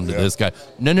bone to Yeah. this guy.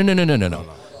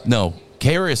 No.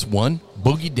 KRS-One,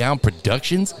 Boogie Down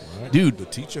Productions, dude. The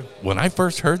teacher. When I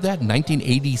first heard that in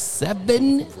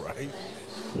 1987, Right.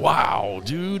 wow,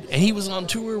 dude. And he was on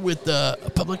tour with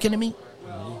Public Enemy.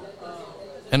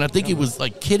 And I think it was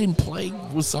like Kid and Play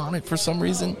was on it for some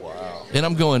reason. Wow. And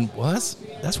I'm going, well,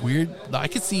 that's weird. I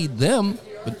could see them,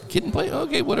 but Kid and Play,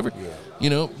 okay, whatever.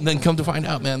 Yeah. And then come to find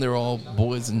out, man, they're all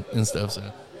boys and stuff. So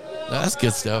that's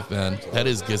good stuff, man. That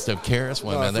is good stuff.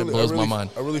 KRS-One, No, man, that I blows really, my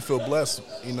mind. I really feel blessed,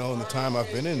 in the time I've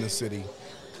been in this city,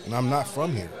 and I'm not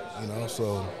from here,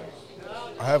 so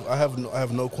I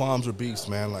have no qualms or beefs,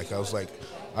 man. Like I was like,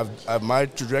 I've my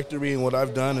trajectory and what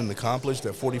I've done and accomplished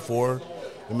at 44,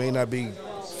 it may not be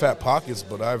fat pockets,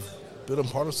 but I've been a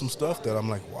part of some stuff that I'm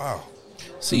like, wow.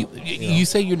 See, you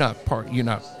say you're not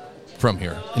from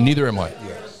here, and neither am I.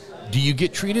 Yeah. Do you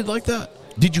get treated like that?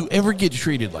 Did you ever get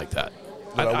treated like that?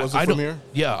 That I wasn't don't- from here?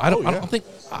 Yeah, I don't. Oh, I yeah. don't think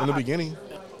In the beginning,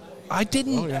 I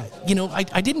didn't. Oh, yeah.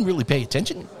 I didn't really pay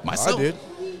attention myself. I did.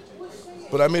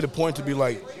 But I made a point to be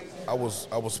like, I was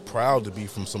proud to be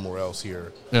from somewhere else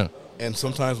here. Yeah. And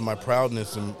sometimes my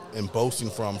proudness and boasting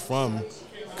from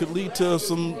could lead to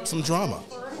some drama,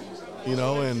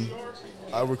 and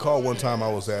I recall one time I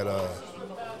was at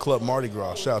Club Mardi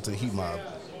Gras, shout out to the Heat Mob.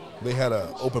 They had an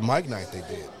open mic night they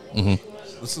did.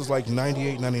 Mm-hmm. This is like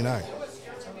 98, 99.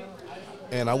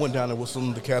 And I went down there with some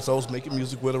of the cats I was making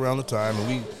music with around the time,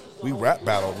 and we rap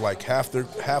battled like half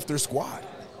their squad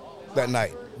that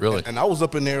night. Really? And I was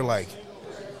up in there like,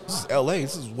 this is L.A.,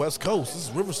 this is West Coast, this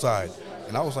is Riverside.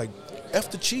 And I was like, F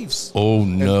the Chiefs. Oh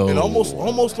no! And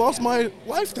almost lost my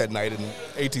life that night in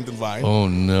 18th and Vine. Oh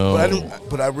no!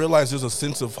 But I realized there's a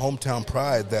sense of hometown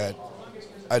pride that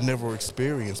I'd never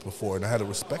experienced before, and I had to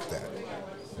respect that.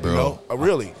 Bro.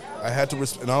 I had to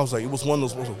respect, and I was like, it was one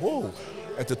of those, whoa.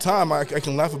 At the time, I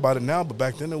can laugh about it now, but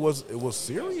back then it was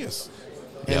serious.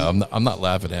 Yeah, I'm not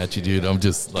laughing at you, dude. I'm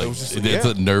just like, was just- it's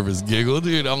a nervous giggle,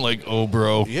 dude. I'm like, oh,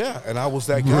 bro. Yeah, and I was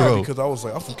that guy Bro. because I was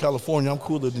like, I'm from California, I'm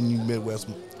cooler than you Midwest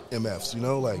MFs,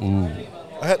 like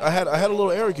I had a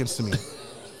little arrogance to me.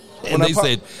 And they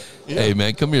said, Yeah. hey,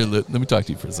 man, come here. Let me talk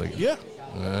to you for a second. Yeah,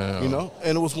 Wow.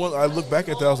 and it was one. I look back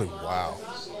at that, I was like, wow,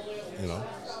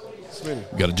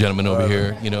 Smitty. We got a gentleman over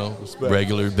here,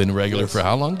 Respect. been regular Yes. for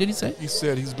how long, did he say? He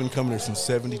said he's been coming here since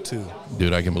 72.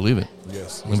 Dude, I can believe it.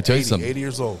 Yes. Let me tell you He's something. 80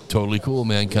 years old. Totally cool,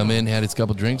 man. Come in, had his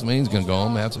couple drinks, man. He's going to go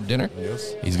home, have some dinner.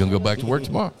 Yes. He's going to go back to work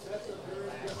tomorrow.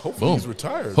 Hopefully Boom. he's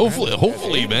retired.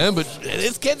 Hopefully, man. But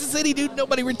it's Kansas City, dude.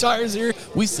 Nobody retires here.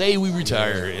 We say we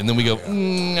retire, and then we go,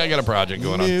 I got a project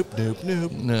going on.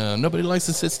 Nope. No, nobody likes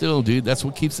to sit still, dude. That's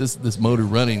what keeps this motor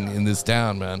running in this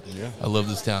town, man. Yeah. I love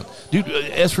this town, dude.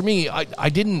 As for me, I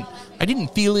didn't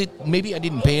feel it. Maybe I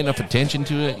didn't pay enough attention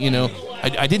to it.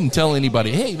 I didn't tell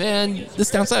anybody, hey, man, this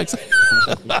town sucks.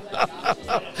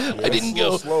 I didn't it's a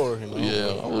little go slower.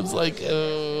 Yeah, I was like,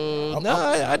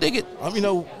 I dig it.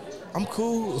 I'm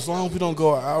cool as long as we don't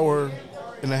go an hour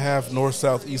and a half north,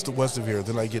 south, east, or west of here.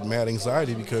 Then I get mad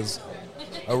anxiety because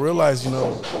I realize,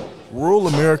 rural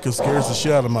America scares the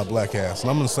shit out of my black ass. And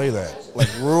I'm going to say that. Like,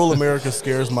 rural America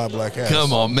scares my black ass.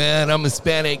 Come on, man. I'm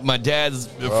Hispanic. My dad's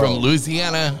from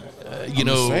Louisiana.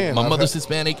 just saying, my I've mother's had-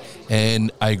 Hispanic, and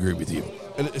I agree with you.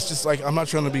 And it's just like, I'm not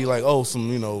trying to be like,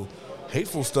 some,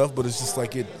 hateful stuff, but it's just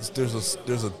like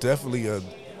there's definitely a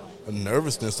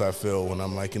nervousness I feel when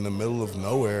I'm like in the middle of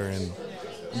nowhere and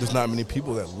there's not many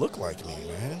people that look like me,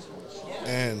 man.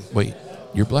 And Wait,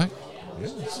 you're black? yeah,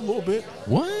 just a little bit.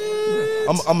 What?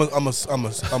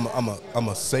 I'm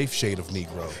a safe shade of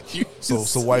Negro, You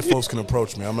so white folks can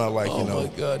approach me. I'm not like Oh my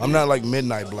God, I'm not like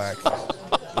midnight black.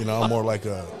 I'm more like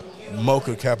a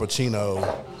mocha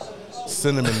cappuccino,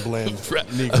 cinnamon blend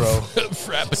Negro,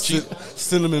 Frappuccino.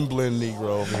 cinnamon blend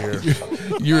Negro over here.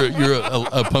 You're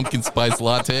a pumpkin spice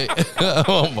latte.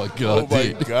 Oh my god, Oh my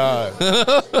dude. God!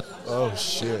 Oh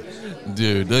shit!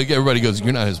 Dude, like everybody goes,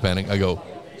 you're not Hispanic. I go,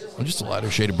 I'm just a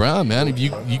lighter shade of brown, man. If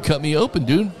you cut me open,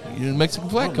 dude, Mexican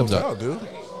flag comes No out. doubt, dude.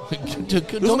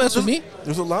 Don't mess with me.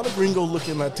 There's a lot of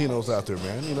gringo-looking Latinos out there,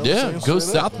 man. You know what I'm Yeah, saying? go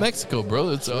Straight up. South Mexico,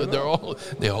 bro.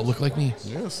 They all look like me.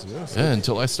 Yes. Yeah,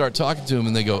 until I start talking to them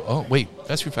and they go, oh wait,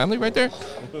 that's your family right there?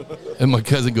 And my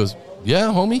cousin goes, yeah,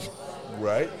 homie,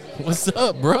 Right? what's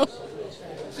up, bro?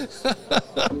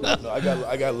 No,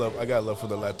 I got love for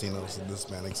the Latinos and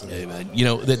Hispanics and Hey man,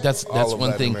 that's all of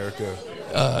one Latin thing.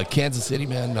 America. Kansas City,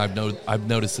 man. I've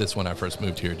noticed this when I first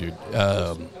moved here, dude.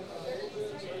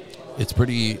 It's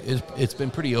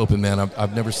been pretty open, man.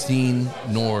 I've never seen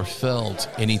nor felt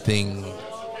anything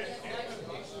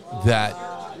that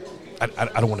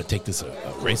I don't want to take this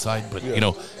a race side, but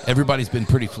everybody's been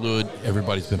pretty fluid.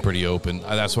 Everybody's been pretty open.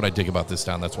 That's what I dig about this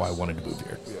town. That's why I wanted to move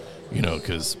here.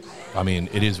 Because I mean,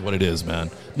 it is what it is,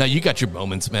 man. Now you got your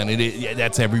moments, man.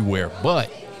 That's everywhere,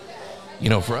 but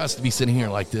for us to be sitting here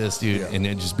like this, dude, and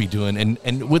then just be doing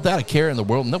and without a care in the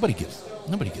world, nobody gives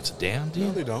a damn, dude.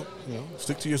 No, they don't.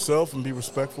 Stick to yourself and be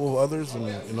respectful of others, and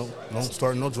don't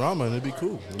start no drama, and it'd be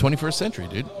cool. 21st century,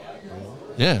 dude.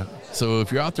 Yeah. So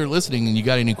if you're out there listening and you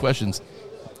got any questions,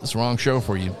 it's the wrong show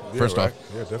for you. First off,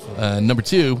 definitely. Number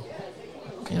two,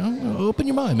 open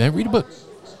your mind, man. Read a book,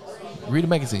 read a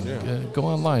magazine, go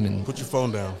online and put your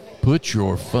phone down. Put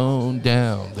your phone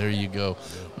down. There you go.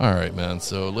 All right, man.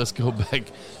 So let's go back.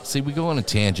 See, we go on a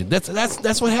tangent. That's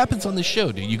what happens on this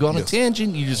show, dude. You go on a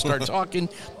tangent, you just start talking.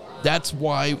 That's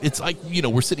why it's like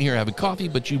we're sitting here having coffee,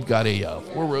 but you've got a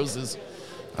Four Roses.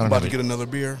 I'm about to get another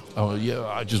beer. Oh, yeah,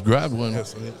 I just grabbed one.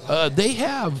 Yes, they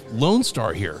have Lone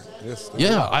Star here. Yes.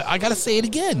 I got to say it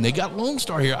again. They got Lone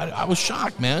Star here. I was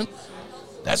shocked, man.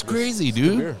 That's crazy,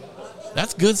 dude.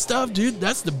 That's good stuff, dude.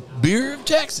 That's the beer of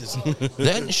Texas.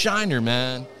 That and Shiner,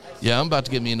 man. Yeah, I'm about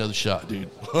to get me another shot, dude.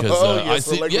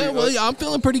 I'm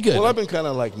feeling pretty good. Well, I've been kind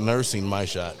of like nursing my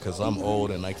shot because I'm old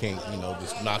and I can't,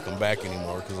 just knock them back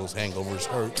anymore because those hangovers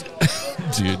hurt.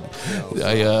 Dude,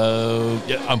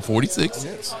 I'm 46.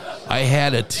 Yes. I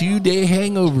had a 2-day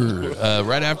hangover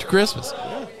right after Christmas.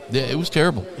 Yeah, it was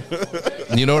terrible.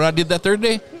 And you know what I did that third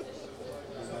day?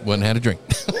 Went and had a drink.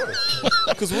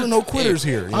 Because we're no quitters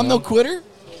here. I'm no quitter.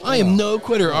 I am no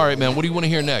quitter. All right, man. What do you want to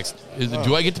hear next?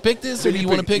 Do I get to pick this, or do you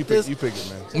want to pick this? You pick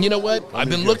it, man. You know what? I've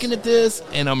been looking at this,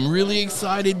 and I'm really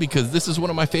excited because this is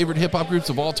one of my favorite hip-hop groups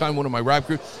of all time, one of my rap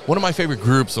groups, one of my favorite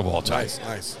groups of all time.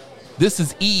 Nice. This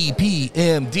is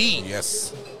EPMD.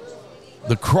 Yes.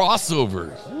 The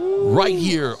crossover right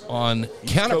here on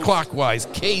Counterclockwise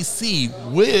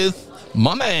KC with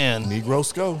my man. Negro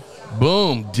Sco.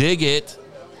 Boom. Dig it.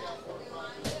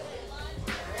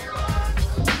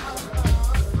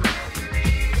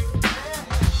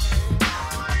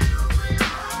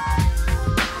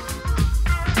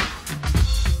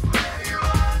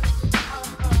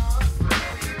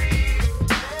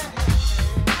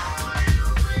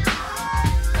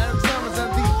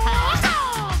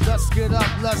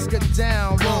 Let's get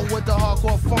down, roll with the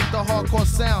hardcore funk, the hardcore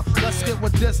sound. Let's get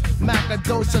with this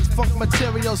Macadocious funk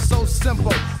material, so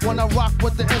simple. When I rock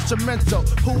with the instrumental,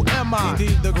 who am I?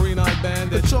 Indeed, the green-eyed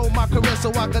bandit. Control my career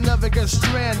so I can never get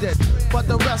stranded. But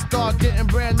the rest are getting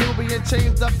brand new, being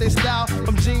changed up their style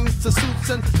from jeans to suits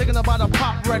and thinking about a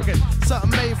pop record,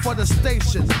 something made for the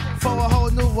station, for a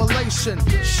whole new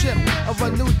relationship of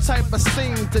a new type of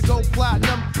scene to go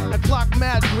platinum and clock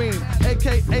mad green,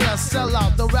 aka a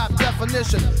sellout, the rap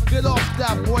definition. Get off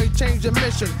that boy, change your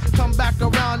mission. Come back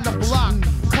around the block.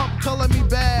 Pump color me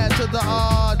bad to the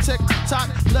tick-tock.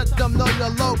 Let them know your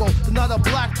logo. It's not a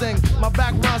black thing. My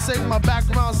background sing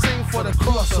for the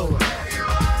crossover.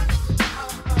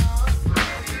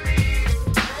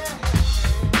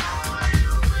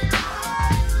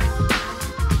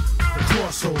 The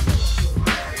crossover.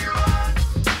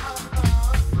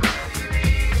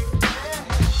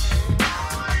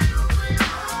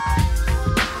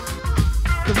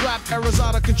 Era's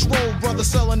out of control, brother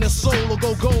selling their soul or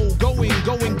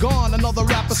going, gone, another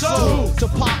rapper soul. To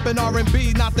pop in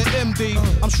R&B, not the MD.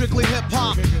 I'm strictly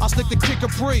hip-hop, I stick to kick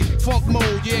free. Funk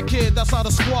mode, yeah kid, that's how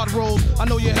the squad rolls. I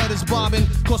know your head is bobbing,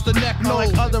 cause the neck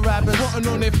knows. Like other rappers, frontin'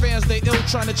 on their fans, they ill,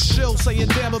 trying to chill. Saying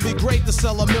damn, it'd be great to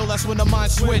sell a mill, that's when the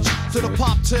mind switch to the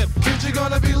pop tip. Kid, you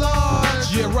gonna be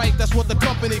large. Yeah right, that's what the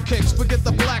company kicks. Forget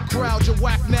the black crowd, you're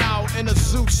whack now. In a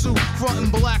zoot suit, frontin'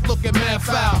 black, looking mad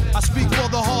foul. I speak for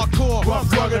the hardcore,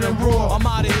 rough, rugged, and raw. I'm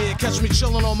out of here, catch me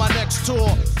chillin' on my next tour.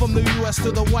 From the US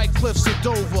to the White Cliffs of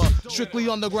Dover. Strictly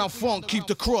underground funk, keep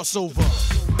the crossover.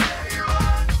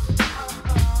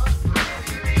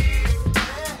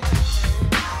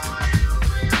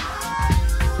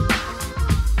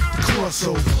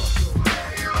 Crossover.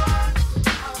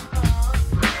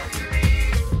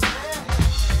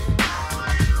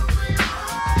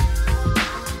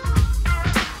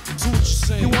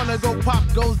 You wanna go pop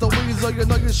goes the weasel. You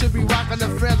know you should be rocking the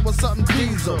fans with something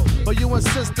diesel. But you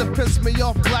insist to piss me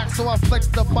off black, so I flex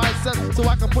the bicep so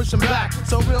I can push them back.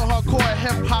 So real hardcore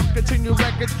hip hop continue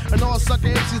records, and all sucker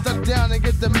MCs duck down and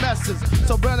get the message.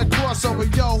 So burn a crossover,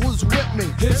 yo, who's with me?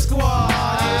 Hit squad.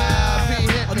 Yeah, be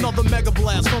hit me. Another mega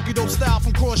blast, funky dope style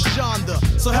from cross yonder.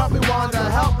 So help me wander,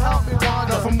 help me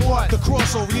wander. From what? The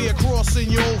crossover, yeah, crossing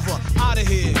you over. Out of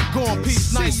here, gone,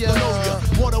 peace, nice to know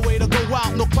ya. What a way to go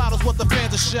out, no cloud is what the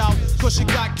fans are shout. Cause you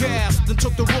got gassed and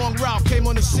took the wrong route. Came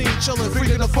on the scene, chillin',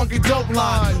 freaking a funky dope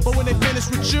line. But when they finish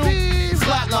with you,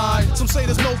 flatline. Some say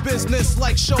there's no business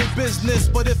like show business.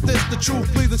 But if this the truth,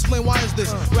 please explain why is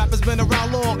this? Rap has been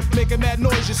around long, making mad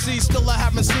noise, you see. Still I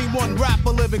haven't seen one rapper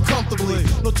living comfortably.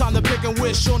 No time to pick and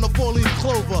wish on the four-leaf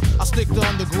clover. I stick to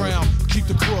underground, keep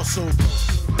the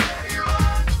crossover.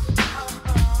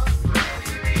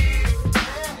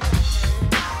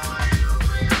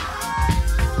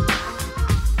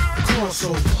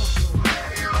 Crossover.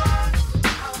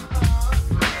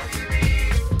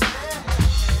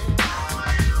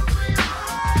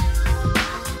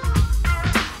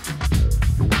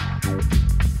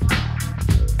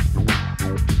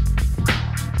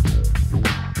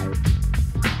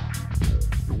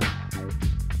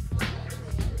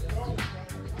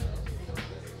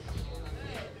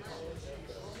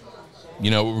 You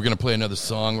know, we're going to play another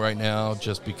song right now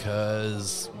just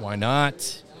because why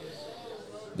not?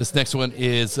 This next one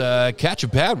is Catch a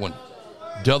Bad One.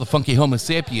 Del the Funky Homo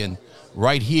Sapien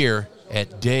right here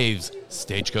at Dave's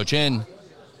Stagecoach Inn.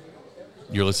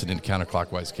 You're listening to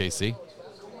Counterclockwise KC.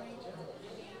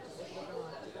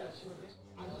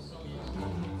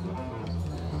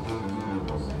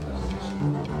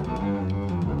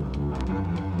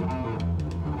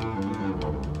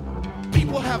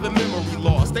 People having memory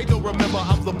loss, they don't remember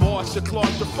I'm the boss. You're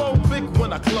claustrophobic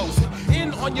when I close it.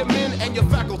 In on your men and your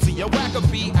faculty, your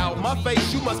wackabee out my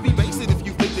face. You must be basic if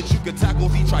you think that you could tackle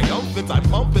the triumphant. I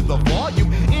pump in the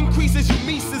volume, increases you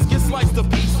Mises, get sliced to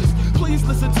pieces. Please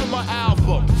listen to my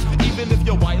album, even if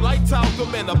you're white like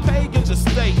talcum and a pagan, just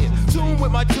stay in tune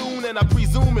with my tune, and I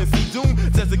presume and see doom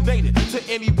designated to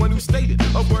anyone who stated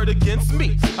a word against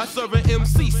me. I serve an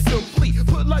MC simply,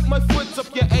 put like my foot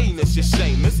up your anus, you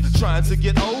shameless, trying to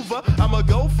get over, I'ma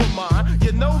go for mine.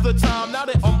 You know the time, now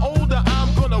that I'm older,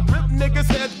 I'm gonna rip niggas'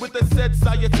 heads with the said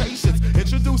salutations.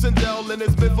 Introducing Del and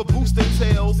his men for boosting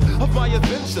tales of my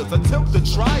adventures. Attempt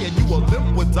to try and you will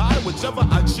limp or die, whichever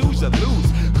I choose, you lose.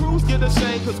 Crews get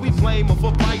ashamed cause we blame them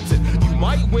for biting. You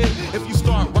might win if you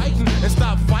start writing and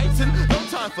stop fighting. No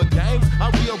time for games, I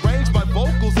rearrange my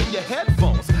vocals in your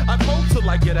headphones. I vote till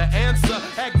I get an answer,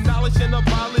 acknowledge and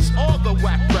abolish all the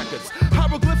whack records.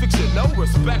 Hieroglyphics should know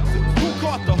respected. Who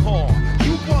caught the horn?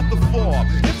 You bought the form.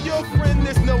 If you're a friend,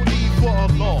 there's no need for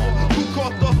alarm. Who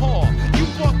caught the horn? You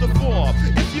bought the form.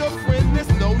 If you're a friend, there's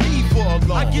no need for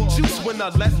alarm. I get juice when I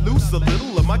let loose a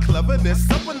little of my cleverness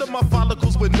up under my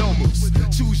follicles with no moose.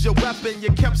 Choose your weapon,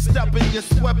 you kept stepping, you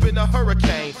swept in a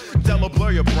hurricane. Della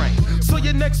blur your brain. So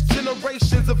your next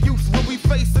generations of youth will be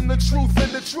facing the truth,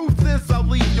 and the truth is I'll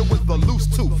leave you with a loose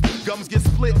tooth. Gums get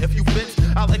split if you bit.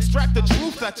 I'll extract the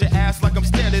truth out your ass like I'm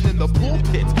standing in the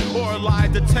pulpit, or a lie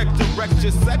detector wreck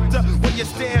your sector where you're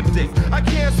standing. I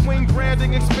can't swing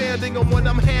branding, expanding on what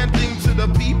I'm handing to the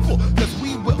people, cause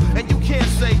we will, and you can't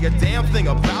say a damn thing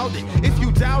about it. If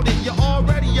you doubt it, you're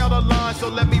already out of line, so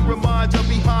let me remind you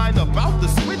behind about the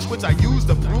switch which I used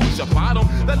to bruise your bottom.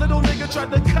 That little nigga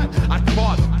tried to cut, I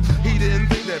caught him. He didn't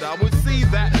think that I would see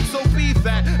that, so be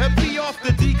that and be off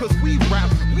the D, cause we rap.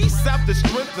 We sap the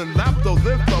strength and lap the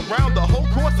length around the whole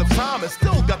course of time, and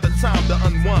still got the time to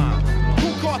unwind.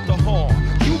 Who caught the horn?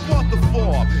 You bought the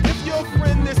form. If you're a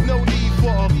friend, there's no need for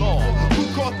alarm. Who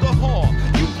caught the horn?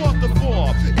 You bought the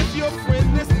form. If you're a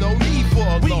friend, there's no need for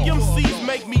alarm. We MCs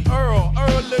make me Earl.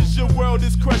 Earl is your world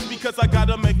is crushed because I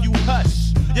gotta make you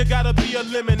hush. You gotta be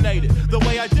eliminated. The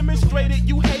way I demonstrated,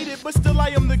 you hate it, but still I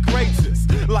am the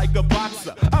greatest. Like a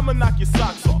boxer, I'ma knock your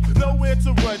socks off. Nowhere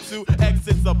to run to,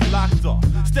 exits are blocked off.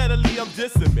 Steadily I'm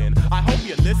dissing, man. I hope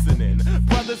you're listening.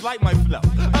 Brothers like my flow,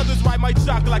 others ride my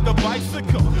jock like a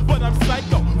bicycle. But I'm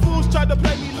psycho, fools try to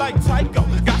play me like Tycho.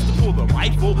 Got to pull the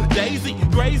rifle, Daisy,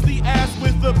 graze the ass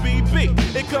with the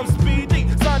BB. It comes speedy,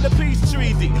 sign the peace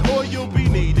treaty, or you'll be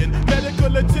needing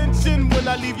medical attention when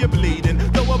I leave you bleeding.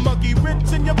 Though a monkey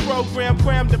rich in your program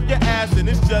crammed up your ass, and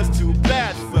it's just too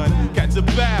bad, son. Catch a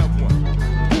bad one.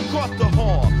 Who caught the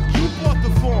horn? You bought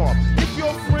the form. If you're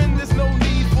a friend, there's no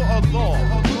need for alarm.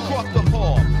 Who caught the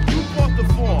horn? You bought the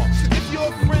form. If you're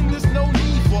a friend, there's no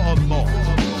need for alarm.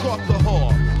 Who caught the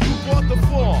horn? You bought the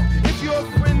form. If you're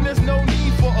a friend, there's no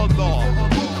need for alarm.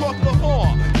 Who caught the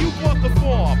horn? You bought the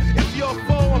form. If you're a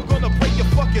foe, I'm gonna break your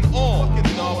fucking arm. You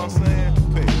know what I'm saying?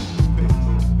 Peace.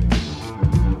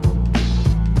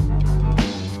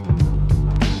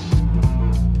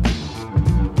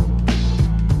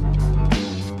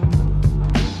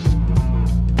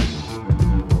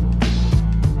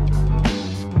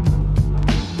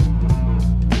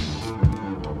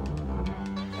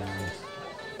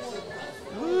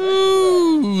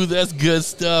 Ooh, that's good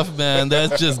stuff, man.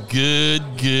 That's just good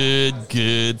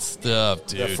stuff,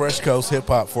 dude. That Fresh Coast hip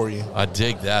hop for you. I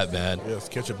dig that, man. Yes,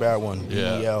 catch a bad one.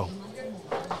 Yeah. DEL.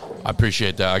 I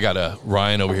appreciate that. I got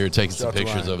Ryan over here taking Shout some out to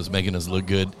pictures Ryan. of us, making us look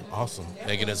good. Awesome.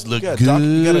 Making us look You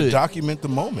good. gotta document the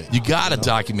moment. You gotta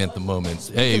document the moments.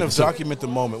 Speaking Hey, of document the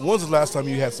moment, when was the last time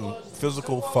you had some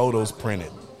physical photos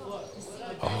printed?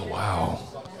 oh wow.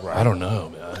 Right. I don't know,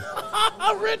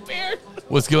 man. Redbeard.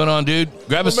 What's going on, dude?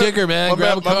 Grab a sticker, man.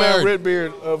 Grab a My man card.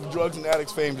 Redbeard of Drugs and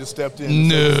Addicts fame just stepped in.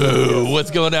 No.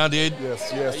 What's going on, dude? Yes.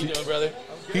 How you doing, brother?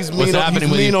 He's What's mean, happening he's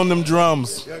with mean you? on them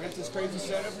drums.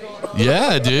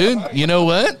 Yeah, dude. You know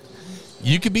what?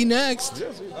 You could be next.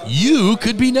 You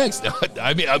could be next.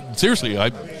 I mean, seriously,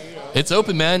 it's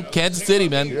open, man. Kansas City,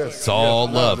 man. Yes. It's all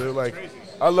Yeah, love. They're like,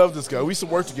 I love this guy. We used to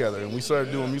work together, and we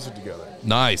started doing music together.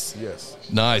 Nice. Yes.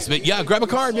 Nice. But yeah, grab a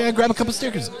card, man. Grab a couple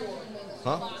stickers.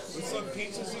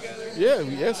 Yeah,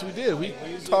 yes, we did. We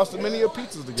tossed many of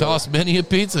pizzas together. Toss many a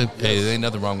pizza. Hey, there ain't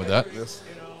nothing wrong with that. Yes.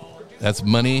 That's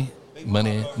money.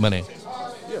 Yeah.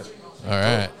 All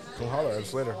right. Come holler at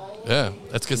us later. Yeah,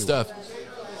 that's good stuff.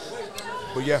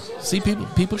 But yeah, See,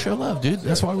 people show love, dude.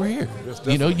 That's why we're here. Yes,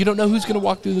 You know, you don't know who's going to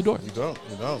walk through the door. you don't.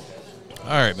 All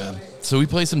right, man. So we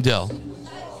play some Dell.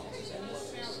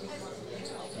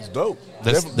 It's dope.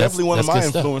 That's- Definitely one of that's my good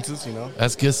stuff. influences, you know.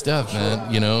 That's good stuff,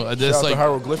 man. You know, Shout that's out like to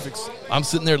hieroglyphics. I'm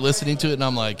sitting there listening to it, and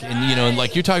I'm like, and you know, and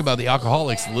like you're talking about the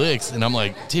Alcoholics licks, and I'm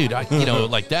like, dude, you know,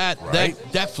 like that Right.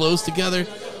 that flows together.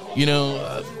 You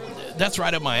know, that's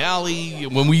right up my alley.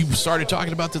 When we started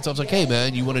talking about this, I was like, hey,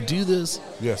 man, you want to do this?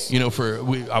 Yes. You know,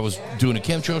 I was doing a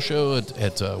chemtrail show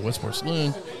at Westport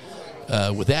Saloon.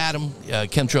 With Adam,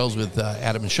 chemtrails with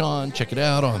Adam and Sean. Check it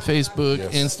out on Facebook,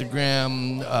 Yes.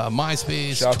 Instagram,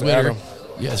 MySpace, Shout out to Twitter. Adam.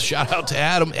 Yes, shout out to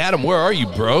Adam. Adam, where are you,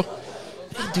 bro?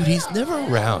 Hey, dude, he's never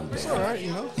around. It's all right, you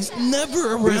know. He's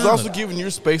never around. But he's also giving you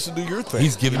space to do your thing.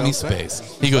 He's giving You know me what I'm saying?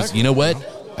 space. He goes, you know what?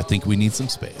 I think we need some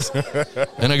space.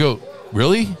 And I go,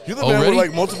 really? You're the man Already? with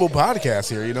like multiple podcasts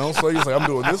here, you know. So he's like, I'm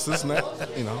doing this, and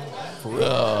that, you know. For real.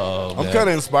 Oh, I'm man. kind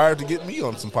of inspired to get me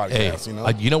on some Hey, podcasts, you know.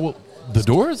 you know what? The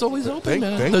door is always open,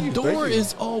 man. Thank the you, door thank you.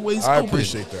 is always I open.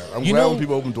 appreciate that. I'm You glad know, when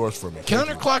people open doors for me. Thank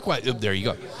you. counterclockwise. There you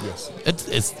go. Yes.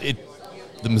 It's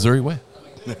the Missouri way.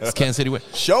 It's Kansas City way.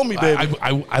 Show me, baby.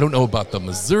 I don't know about the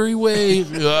Missouri way.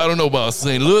 I don't know about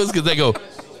St. Louis because they go,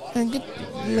 "Man,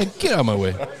 get out of my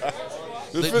way.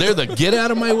 They're the get out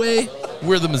of my way.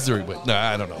 We're the Missouri way. No,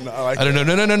 I don't know. No, I like I don't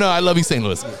know. No. I love you, St.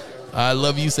 Louis. I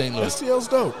love you, St. Louis. STL's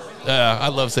dope. I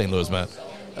love St. Louis, man.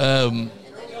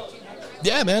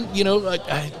 Yeah, man. You know,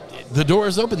 the door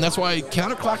is open. That's why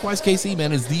Counterclockwise KC,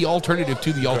 man, is the alternative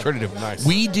to the alternative. Nice.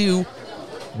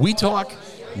 We talk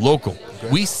local.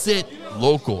 We sit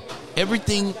local.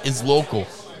 Everything is local.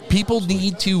 People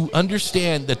need to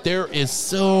understand that there is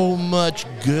so much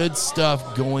good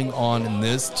stuff going on in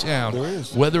this town. There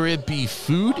is. Whether it be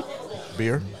food,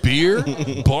 Beer. beer,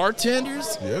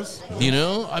 bartenders, Yes. you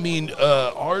know, I mean,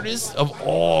 artists of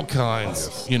all kinds,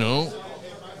 Yes. you know.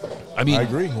 I mean, I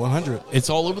agree, 100. it's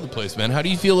all over the place, man. How do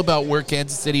you feel about where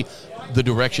Kansas City, the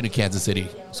direction of Kansas City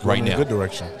right Going in a now? good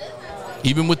direction.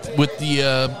 Even with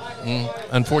the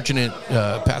unfortunate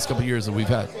past couple years that we've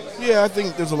had. Yeah, I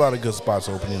think there's a lot of good spots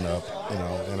opening up, you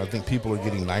know, and I think people are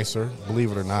getting nicer,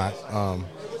 believe it or not,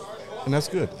 and that's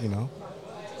good, you know.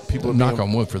 People are Knock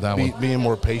on wood for that one. being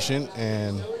more patient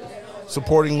and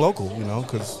supporting local, you know,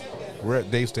 because we're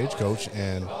at Dave Stagecoach,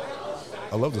 and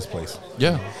I love this place.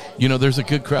 Yeah. You know, there's a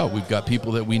good crowd. We've got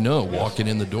people that we know walking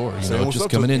in the door, you Saying know, what's just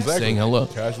up to coming us. in, Exactly. saying hello.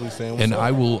 Casually saying what's And up.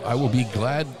 I will be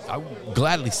glad. I will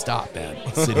gladly stop, man.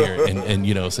 Sit here and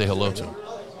you know, say hello to them.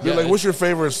 You're like, what's your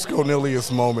favorite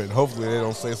Sconilius moment? Hopefully they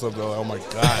don't say something like, oh my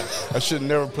God, I should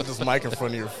never put this mic in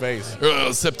front of your face.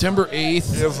 September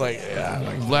 8th It's like, yeah.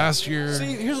 Like, last year.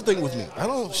 see, here's the thing with me. I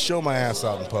don't show my ass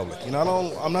out in public. You know,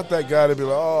 I'm not that guy to be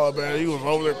like, oh man, he was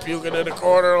over there puking in the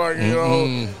corner, like, you know,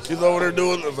 he's over there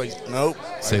doing this. Like, nope.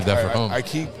 Save that for home. I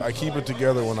keep it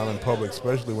together when I'm in public,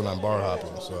 especially when I'm bar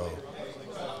hopping. So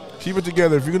keep it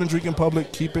together. If you're gonna drink in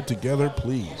public, keep it together,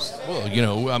 please. Well, you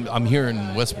know, I'm here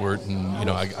in Westport, and you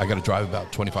know, I got to drive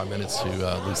about 25 minutes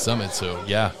to Lee Summit. So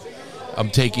yeah,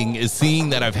 I'm seeing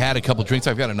that I've had a couple drinks.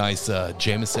 I've got a nice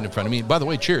Jameson in front of me. By the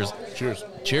way, cheers,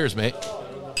 cheers, mate.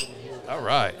 All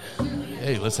right,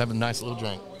 hey, let's have a nice little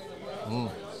drink.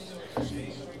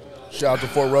 Shout out to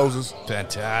Four Roses.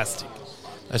 Fantastic.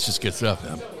 That's just good stuff,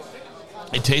 man.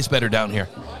 It tastes better down here.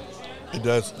 It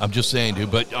does. I'm just saying,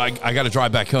 dude. But I got to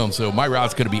drive back home, so my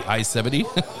route's going to be I-70,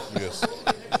 Yes.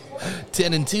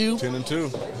 10 and 2. 10 and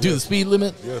 2. Do the speed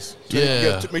limit. Yes.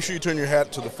 Yeah. Make sure you turn your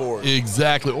hat to the forward.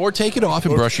 Exactly. Or take it off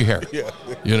and brush your hair. Yeah.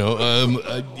 You know,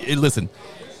 listen,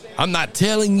 I'm not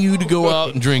telling you to go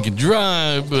out and drink and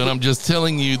drive, but I'm just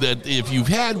telling you that if you've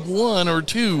had one or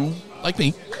two, like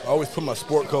me, I always put my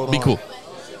sport coat on. be cool.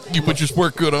 You put your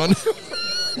sport coat on.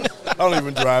 I don't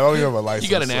even drive. I don't even have a license. You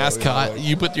got an so, ascot. like,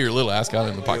 You put your little ascot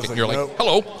in the pocket. like, and you're like, nope.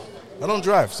 hello. I don't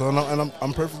drive, so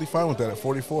I'm perfectly fine with that at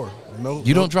 44. No,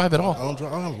 You don't drive at all? I don't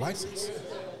drive. I don't have a license,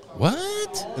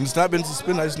 What? and it's not been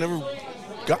suspended. I just never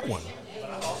got one.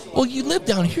 Well, you live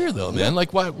down here, though, man.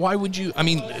 Like, why would you? I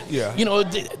mean, Yeah. you know,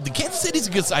 the Kansas City's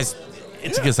a good size.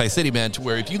 It's a good size city, man. To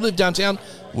where if you live downtown,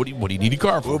 what do you need a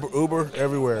car for? Uber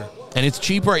everywhere. And it's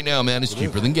cheap right now, man. It's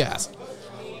cheaper than gas.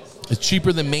 It's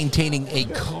cheaper than maintaining a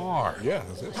car. Yeah,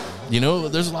 that's it. You know,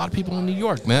 there's a lot of people in New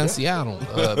York, man, Seattle.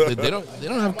 But they don't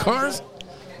have cars.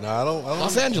 No, I don't.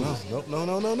 Los Angeles.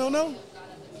 No.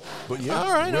 But yeah.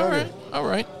 All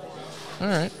right.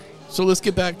 we're here. So let's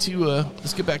get back to you.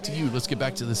 Let's get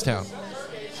back to this town.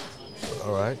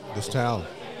 All right, this town.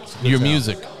 It's a good Your town.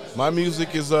 music. My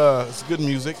music is it's good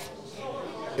music.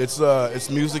 It's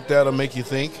music that'll make you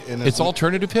think, and It's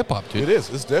alternative hip hop, dude. It is.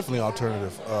 It's definitely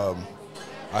alternative.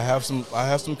 I have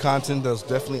some content that's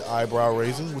definitely eyebrow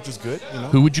raising, which is good. You know.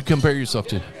 Who would you compare yourself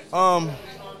to?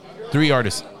 3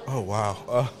 artists. Oh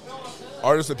wow.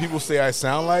 Artists that people say I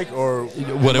sound like, or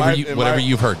Whatever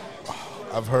you've heard.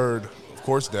 I've heard, of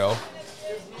course, Dell,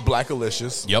 Black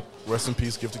Alicious. Yep. Rest in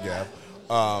peace, Gift of Gab.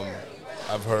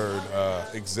 I've heard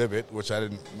Exhibit, which I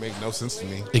didn't make no sense to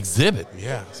me. Exhibit.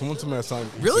 Yeah, someone told me I sang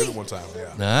Really? Exhibit one time.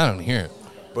 Yeah. Nah, I don't hear it.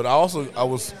 But I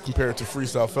was compared to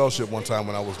Freestyle Fellowship one time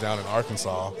when I was down in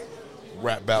Arkansas,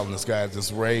 rap battling this guy at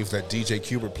this rave that DJ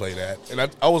Kubert played at, and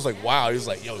I was like, wow. He was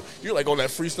like, yo, you're like on that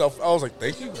freestyle. I was like,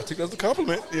 thank you. I take that as a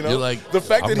compliment. You know, You're like, the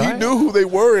fact I'm that he right. knew who they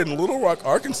were in Little Rock,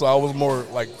 Arkansas, was more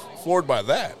like floored by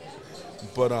that.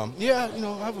 But yeah, you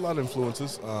know, I have a lot of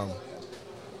influences.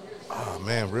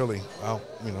 Man, really. At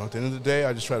the end of the day,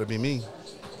 I just try to be me.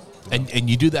 And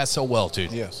you do that so well,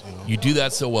 dude. Yes, you know. You do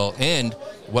that so well. And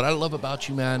what I love about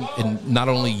you, man, and not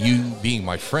only you being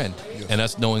my friend, Yes. and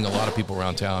us knowing a lot of people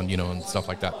around town, you know, and stuff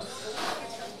like that.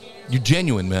 You're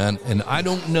genuine, man. And I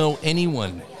don't know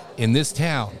anyone in this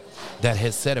town that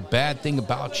has said a bad thing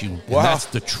about you. And Wow. that's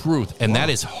the truth. And that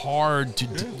is hard to,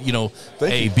 you know,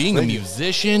 Thank you. being a Thank you.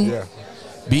 musician, Yeah.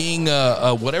 being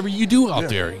whatever you do out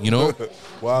there, you know.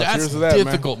 Wow, that's cheers to that, man.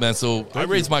 difficult, man. So I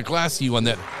raise my glass to you on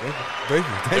that. Thank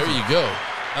you. There you go.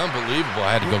 Unbelievable.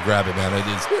 I had to go grab it, man.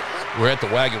 We're at the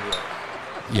wagon wheel.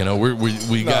 You know, we're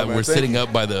man, sitting thank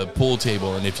up by the pool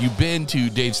table, and if you've been to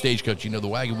Dave's Stagecoach, you know the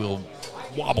wagon wheel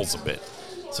wobbles a bit.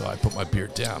 So I put my beer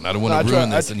down. I don't want to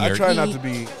ruin this. I try not to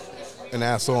be an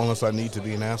asshole unless I need to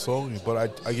be an asshole,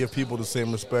 but I give people the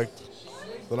same respect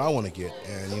that I want to get,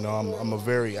 and you know, I'm a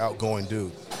very outgoing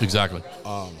dude. Exactly.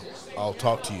 I'll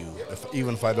talk to you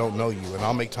even if I don't know you, and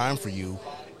I'll make time for you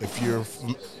if you're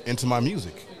into my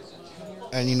music.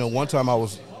 And you know, one time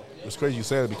it's crazy you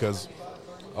said it because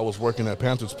I was working at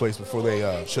Panther's place before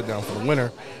they shut down for the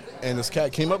winter, and this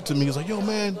cat came up to me. He was like, "Yo,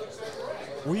 man,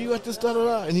 were you at this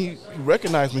da-da-da?" And he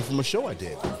recognized me from a show I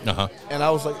did. Uh-huh. And I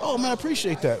was like, "Oh, man, I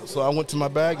appreciate that." So I went to my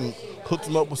bag and hooked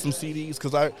him up with some CDs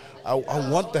because I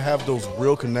want to have those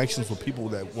real connections with people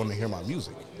that want to hear my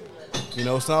music. You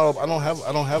know, it's not. I don't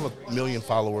have a million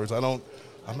followers. I'm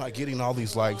not getting all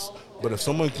these likes. But if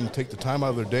someone can take the time out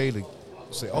of their day to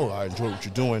say, "Oh, I enjoy what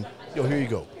you're doing," yo, here you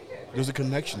go. There's a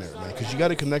connection there, man. Because you got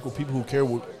to connect with people who care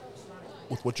with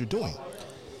what you're doing.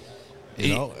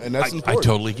 You know, and that's important. I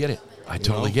totally get it. I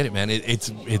totally get it, man.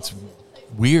 It's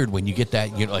weird when you get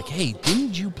that. You're like, "Hey,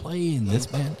 didn't you play in this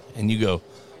band?" And you go,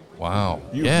 "Wow,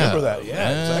 You yeah, remember that?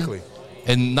 Yeah, exactly.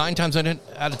 And 9 times out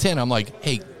of 10, I'm like,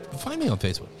 "Hey, find me on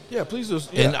Facebook." Yeah, please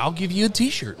just. Yeah. And I'll give you a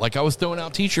T-shirt. Like I was throwing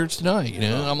out T-shirts tonight, you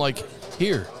know. And I'm like,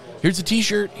 here's a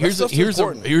T-shirt. Here's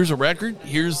important. a record.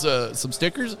 Here's some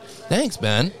stickers. Thanks,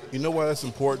 man. You know why that's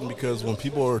important? Because when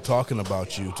people are talking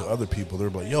about you to other people, they're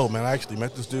like, "Yo, man, I actually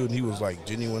met this dude, and he was like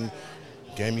genuine,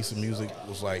 gave me some music."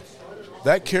 Was like,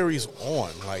 that carries on,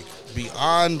 like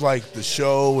beyond like the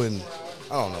show, and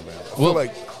I don't know, man. I feel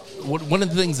like one of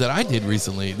the things that I did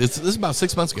recently. This is about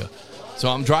 6 months ago. So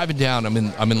I'm driving down. I'm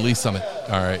in Lee Summit.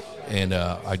 All right, and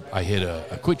I hit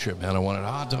a quick trip, man. I wanted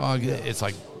a hot dog. It's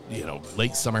like, you know,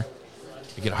 late summer.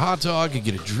 I get a hot dog. I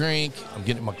get a drink. I'm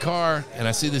getting in my car, and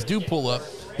I see this dude pull up.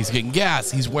 He's getting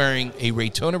gas. He's wearing a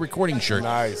Raytona recording shirt,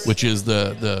 Nice. which is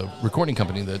the recording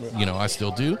company that, you know, I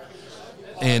still do.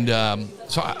 And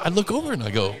so I look over and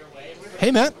I go, "Hey,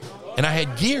 man." And I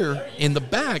had gear in the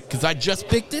back because I just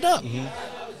picked it up.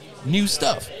 New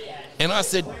stuff. And I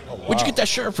said, "Where'd you get that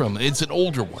shirt from?" It's an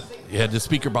older one. It had the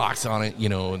speaker box on it, you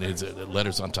know, and it's the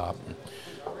letters on top.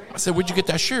 I said, "Where'd you get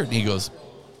that shirt?" And he goes,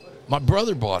 My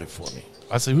brother bought it for me.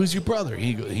 I said, who's your brother?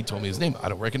 He told me his name. I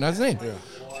don't recognize his name. Yeah.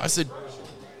 I said,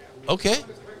 okay.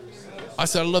 I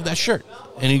said, I love that shirt.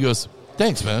 And he goes,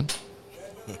 thanks, man.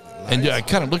 And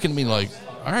kind of looking at me like,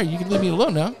 all right, you can leave me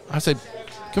alone now. I said,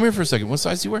 come here for a second. What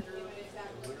size do you wear?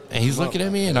 And he's looking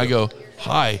at me, and I go,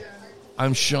 hi,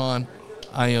 I'm Sean.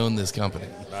 I own this company.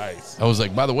 Nice. I was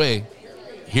like, by the way,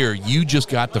 here, you just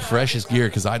got the freshest gear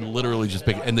because I literally just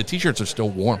picked it. And the T-shirts are still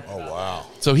warm. Oh, wow.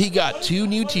 So he got 2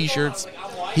 new T-shirts.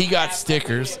 He got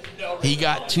stickers. He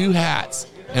got 2 hats.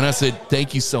 And I said,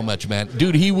 thank you so much, man.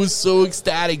 Dude, he was so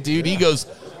ecstatic, dude. He goes,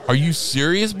 are you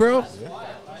serious, bro?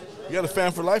 You got a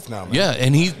fan for life now, man. Yeah,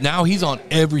 and he's on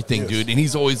everything, Yes. dude. And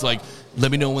he's always like,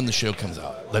 let me know when the show comes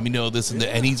out. Let me know this and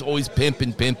that. And he's always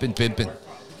pimping.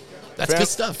 That's good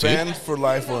stuff, dude. Fans for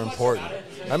life are important.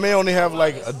 I may only have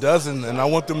like a dozen, and I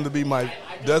want them to be my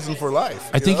dozen for life.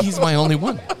 I think he's my only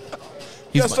one.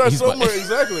 Yeah, start somewhere,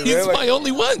 exactly, man. He's Like- my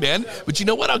only one, man. But you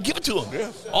know what? I'll give it to him.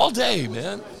 Yeah. All day,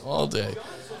 man. All day.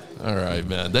 All right,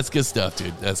 man. That's good stuff,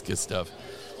 dude. That's good stuff.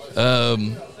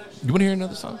 You want to hear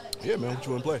another song? Yeah, man. What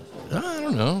you want to play? I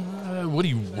don't know. What do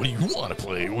you want to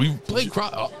play? We play.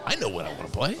 I know what I want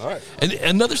to play. All right. And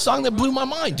another song that blew my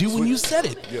mind, dude, when you said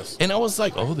it. Yes. And I was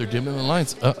like, oh, they're dimming the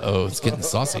lights. It's getting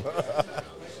saucy.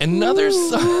 Another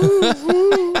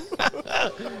song.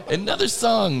 Another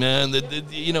song, man. That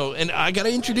and I got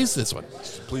to introduce this one.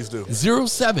 Please do.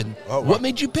 07. Oh, wow. What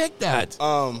made you pick that?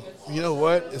 You know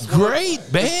what? It's Great It's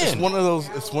band. one of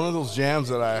those jams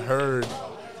that I heard,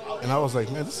 and I was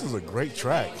like, man, this is a great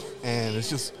track, and it's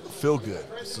just feel good.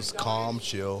 It's just calm,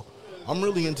 chill. I'm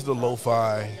really into the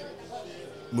lo-fi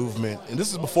movement, and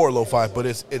this is before lo-fi, but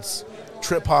it's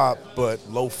trip hop, but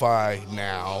lo-fi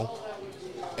now,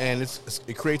 and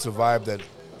it creates a vibe that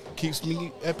keeps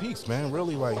me at peace, man.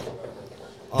 Really, like,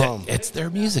 It's their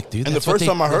music, dude. and That's the first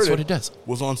time I heard that's what it does.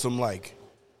 was on some like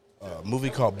movie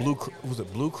called Was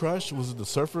it Blue Crush? Was it the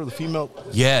surfer, the female?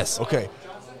 Yes. Okay.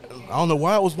 I don't know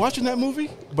why I was watching that movie,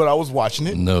 but I was watching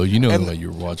it. No, you know And- what you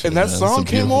were watching. and that man. song Some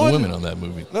came beautiful on. women on that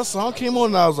movie. That song came on,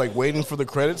 and I was like waiting for the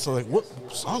credits. So like, what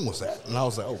song was that? And I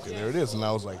was like, okay, there it is. And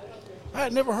I was like, I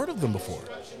had never heard of them before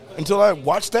until I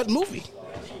watched that movie.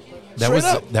 That Straight was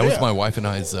up, that was yeah. my wife and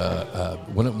I's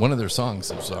one of their songs.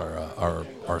 It was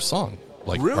our song,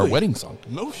 like our Really? wedding song.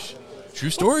 No, True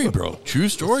story, bro. True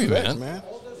story, respect, man.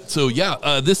 So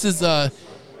yeah, this is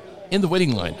in the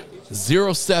waiting line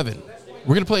 07.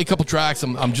 We're gonna play a couple tracks.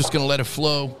 I'm just gonna let it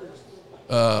flow.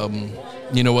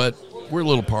 You know what? We're a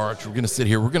little parched. We're gonna sit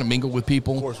here. We're gonna mingle with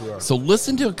people. Of course we are. So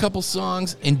listen to a couple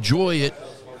songs, enjoy it,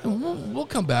 and we'll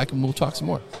come back and we'll talk some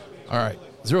more. All right,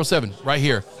 07 right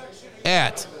here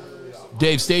at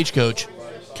Dave Stagecoach.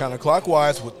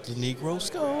 Counterclockwise with the Negro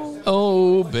Skull.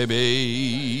 Oh,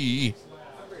 baby.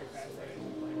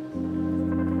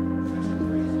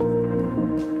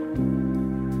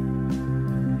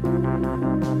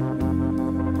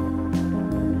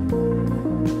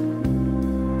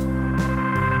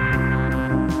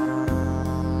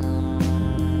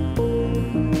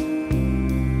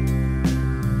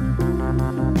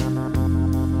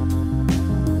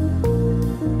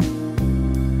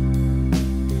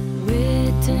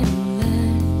 Waiting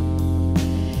line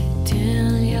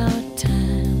till your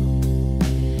time,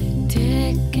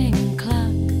 ticking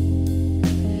clock.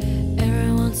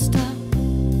 Everyone stop,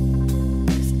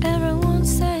 'cause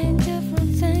everyone's saying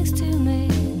different things to me,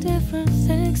 different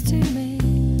things to me.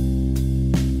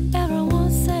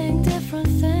 Everyone's saying different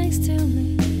things to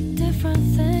me, different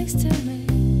things to me.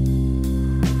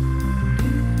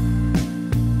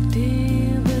 Do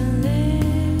you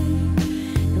believe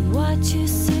in what you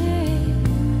see?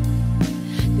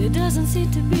 There doesn't seem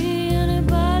to be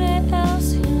anybody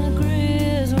else who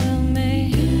agrees with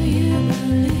me. Do you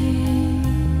believe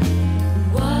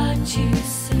in what you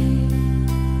see?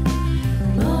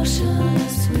 Motion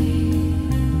is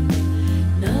sweet,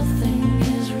 nothing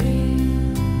is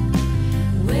real.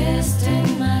 Wasting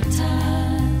my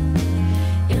time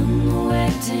in the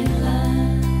waiting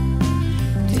line.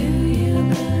 Do you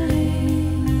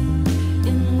believe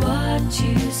in what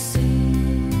you see?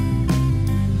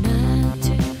 9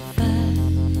 to 5,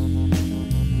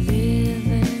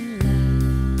 living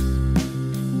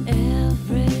life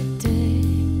every day,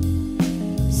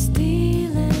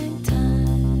 stealing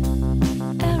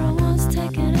time. Everyone's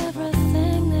taking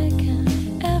everything they can,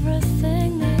 everything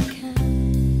they can.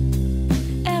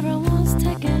 Everyone's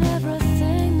taking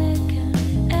everything they can,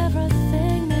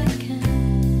 everything they can.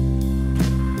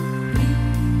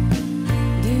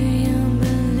 Do you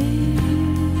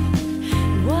believe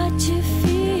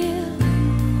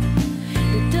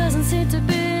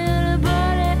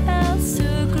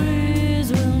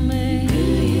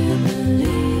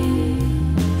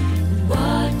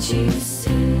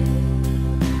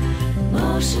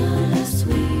motionless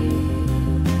we,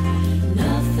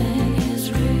 nothing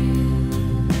is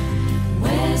real,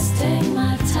 wasting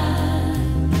my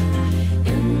time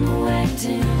in the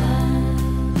waiting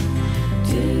line.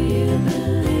 Do you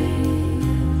believe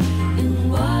in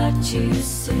what you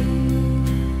see?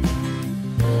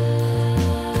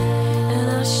 And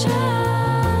I'll shout,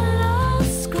 I'll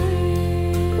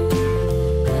scream,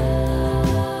 but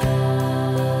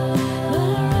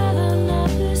I'd rather not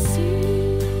be seen.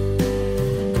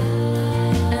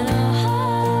 And I'll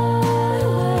hide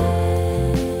away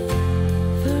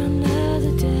for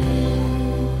another day.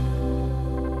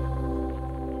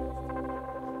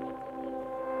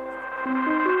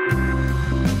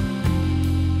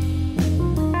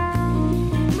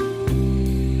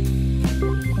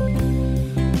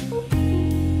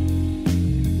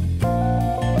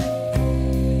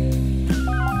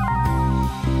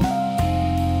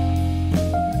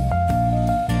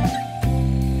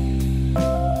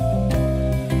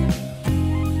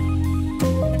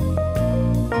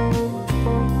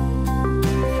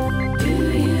 Do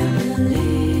you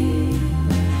believe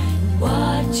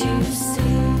what you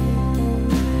see?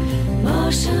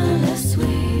 Motionless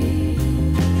we,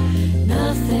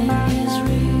 nothing is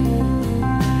real,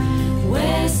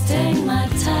 wasting my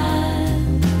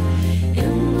time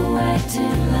in the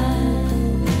waiting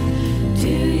line. Do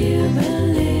you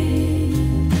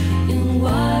believe in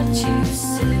what you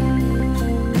see?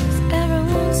 'Cause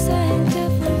everyone's saying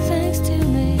different things to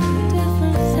me,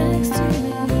 different things to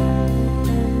me.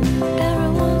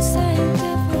 Everyone's saying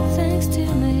different things to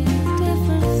me,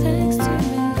 different things to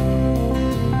me.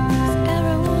 'Cause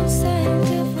everyone's saying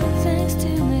different things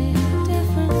to me,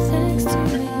 different things to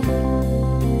me.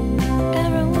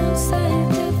 Everyone's saying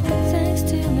different things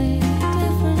to me,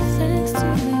 different things to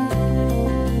me.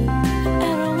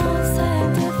 Everyone's saying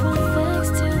different things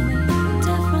to me,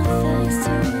 different things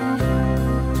to me.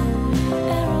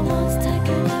 Everyone's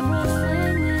taking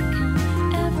everything they can,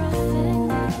 everything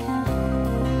they can.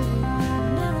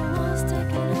 And everyone's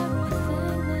taking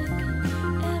everything they can,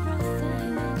 everything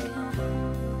they can.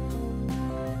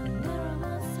 And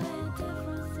everyone's saying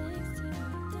different things to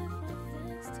me, different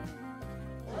things to me.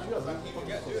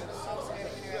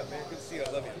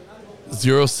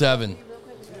 07.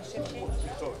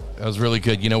 That was really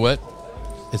good. You know what?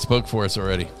 It spoke for us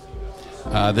already.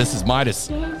 This is Midas,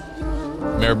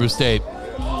 Marabou State.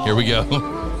 Here we go.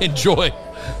 Enjoy.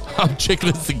 I'm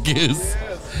Chicklets the Goose.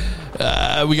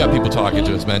 We got people talking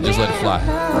to us, man. Just let it fly.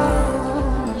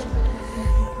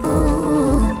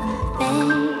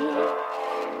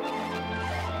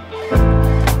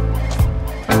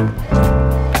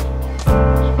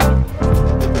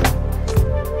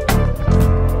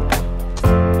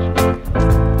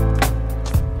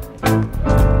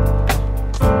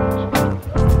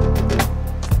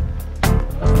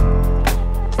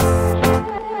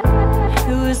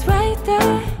 Who was right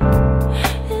there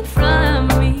in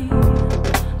front of me,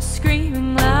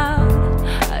 screaming loud.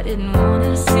 I didn't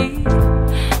wanna see.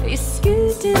 He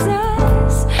scooped his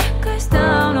eyes, cursed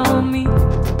down on me,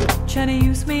 trying to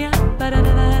use me up, but I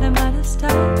never had a Midas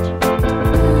touch.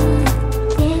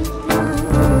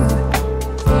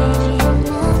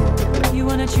 You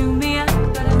wanna chew me up,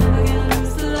 but I never gonna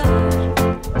lose the love.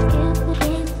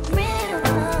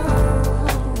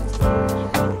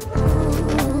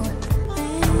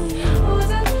 Was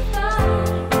I defined?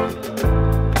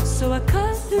 So I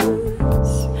cut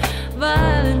loose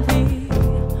violently.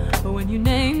 But when you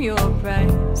name your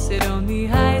price, it only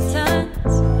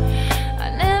heightens. I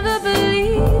never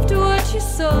believed what you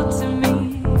sold to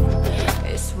me.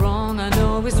 It's wrong, I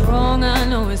know it's wrong, I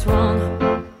know it's wrong.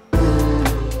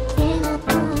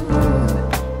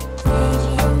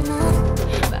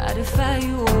 Modify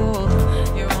you all,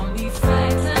 you're only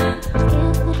frightened.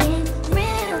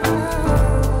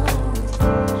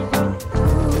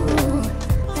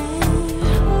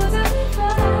 Was I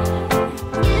defined?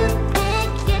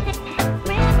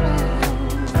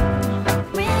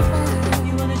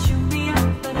 You wanna chew me up,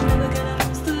 but I'm never gonna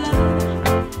lose the love.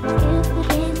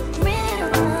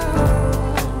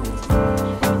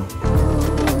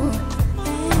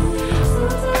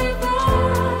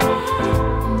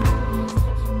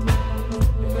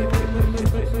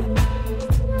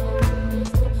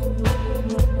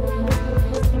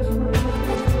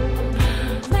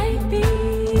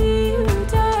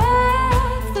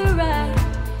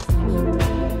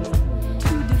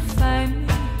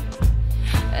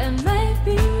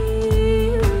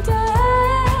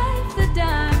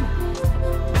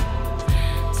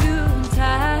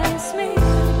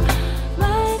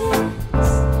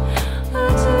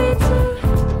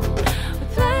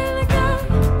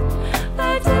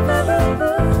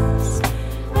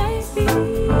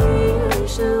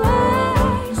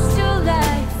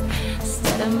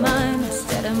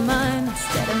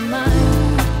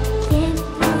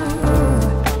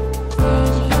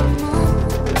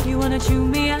 chew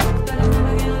me up, but I'm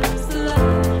never gonna lose the love.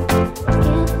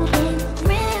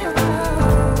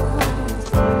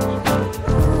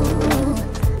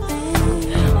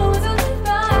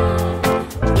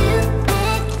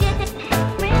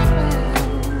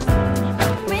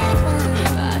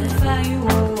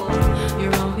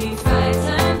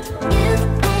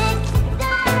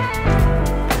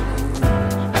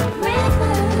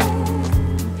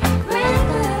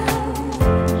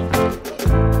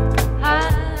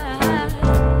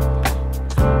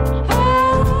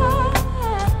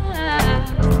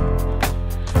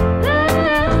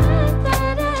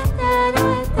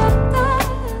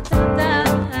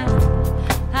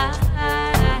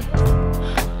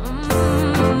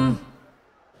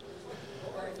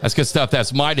 That's good stuff.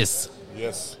 That's Midas,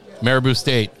 Yes. Marabou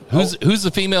State. Who's the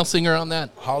female singer on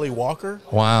that? Holly Walker.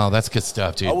 Wow, that's good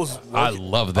stuff, dude. I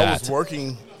love that. I was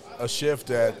working a shift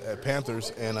at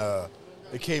Panthers, and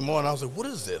it came on. I was like, what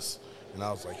is this? And I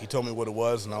was like, he told me what it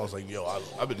was, and I was like, yo,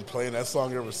 I've been playing that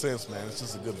song ever since, man. It's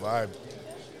just a good vibe.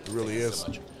 It really is.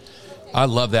 I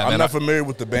love that, man. I'm not familiar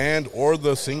with the band or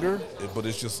the singer, but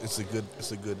it's a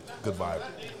good vibe.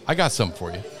 I got something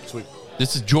for you. Sweet.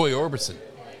 This is Joy Orbison.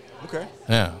 Okay.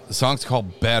 Yeah, the song's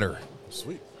called Better.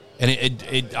 Sweet. And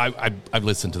I've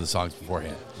listened to the songs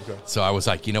beforehand. Okay. So I was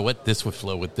like, you know what? This would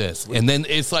flow with this. And then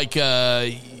it's like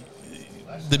the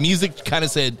music kind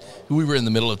of said, we were in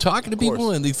the middle of talking to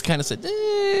people, and these kind of said,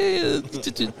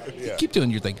 keep doing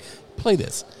your thing. Play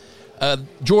this.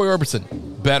 Joy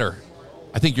Orbison, Better.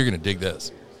 I think you're going to dig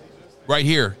this. Right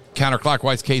here,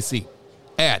 Counterclockwise KC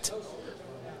at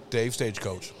Dave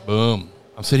Stagecoach. Boom.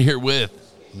 I'm sitting here with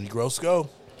Negro Sco.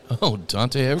 Oh,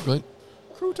 Dante Everglade.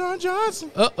 Crouton Johnson.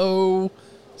 Uh-oh.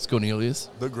 Sconelius.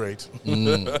 The Great.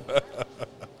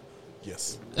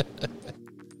 Yes.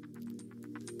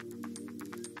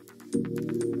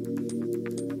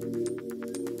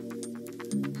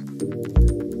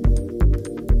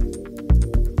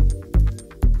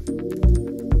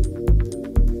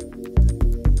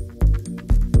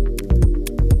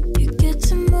 You get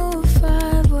to move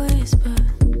 5 ways, but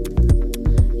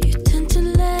you tend to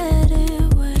let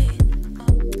it wait.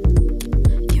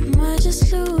 You might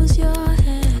just lose your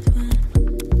head when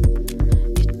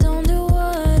you don't do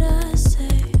what I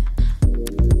say.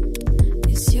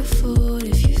 It's your fault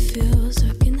if you feel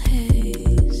stuck in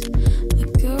haze.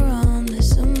 Look around,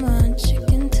 there's so much you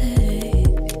can take.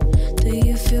 Do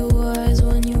you feel wise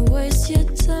when you waste your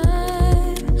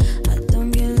time? I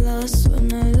don't get lost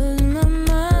when I lose my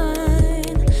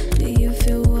mind. Do you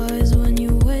feel wise when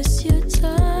you waste your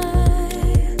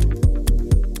time?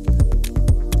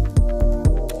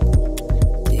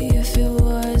 Do you feel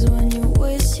wise when you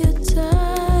waste your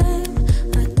time?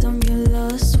 I don't get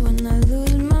lost when I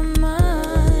lose my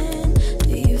mind.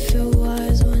 Do you feel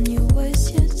wise when you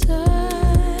waste your time?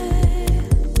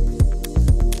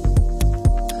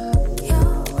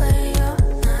 Your way or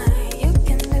night, you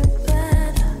can do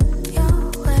better. Your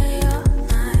way or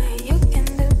night, you can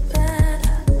do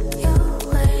better. Your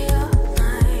way or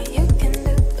night, you can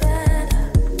do better.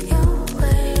 Your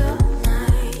way or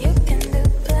night, you can do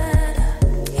better.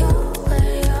 Your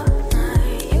way or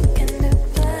night, you can do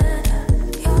better.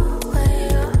 Your way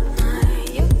or night,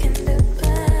 you can do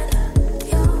better.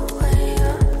 Your way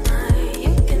or night,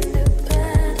 you can do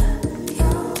better.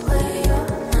 Your way or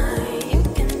night, you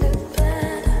can do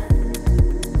better.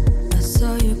 I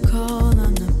saw you call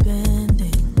on the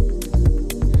bending.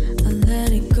 I let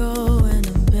it go and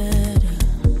I'm better.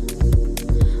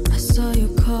 I saw you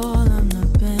call on the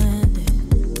bending.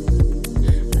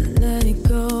 I let it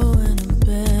go and I'm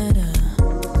better.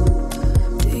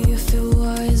 Do you feel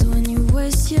wise when you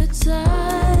waste your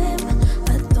time?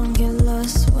 I don't get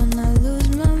lost when I lose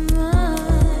my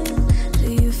mind. Do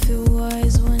you feel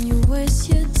wise when you waste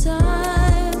your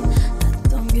time? I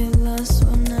don't get lost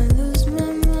when I lose my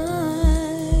mind.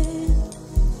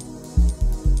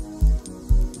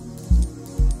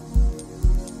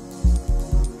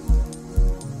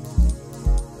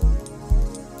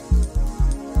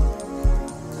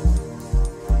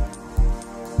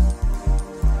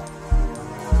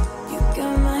 You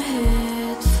got my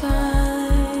head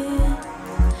fine,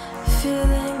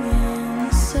 feeling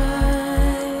inside.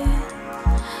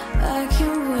 I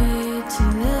can't wait to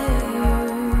let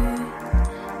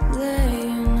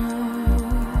you know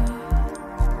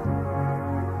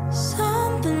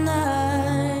something I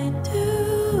do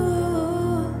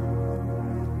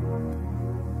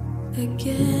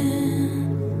again,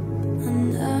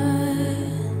 and I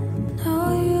know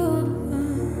you.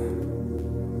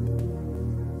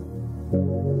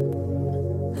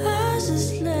 I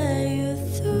just let you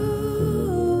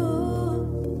through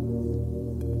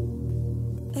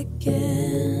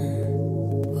again.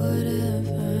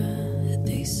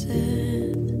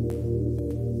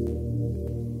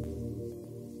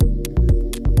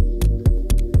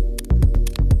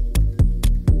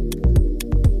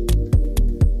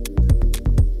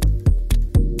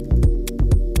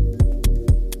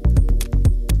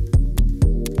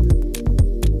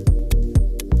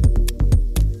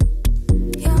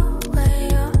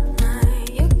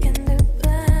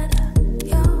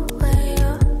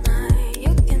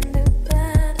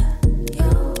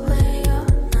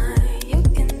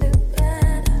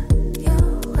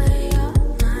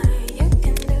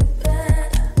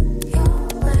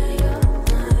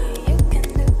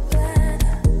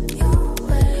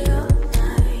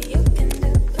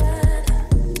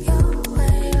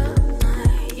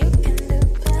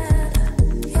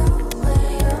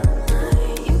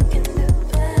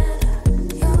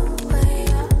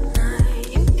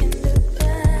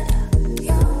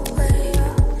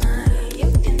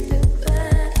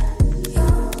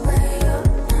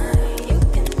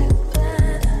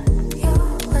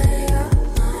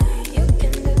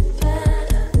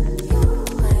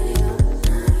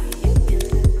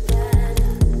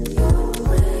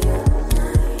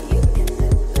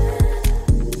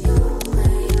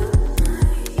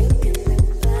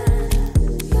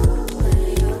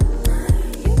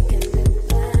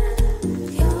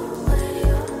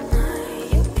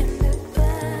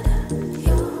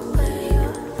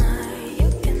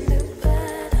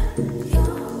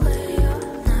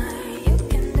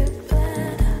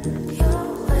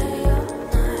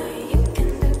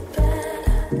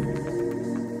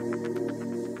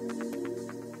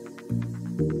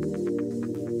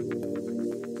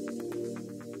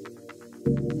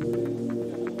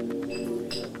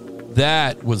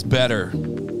 That was Better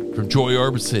from Joy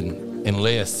Orbison and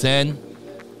Leia Sen.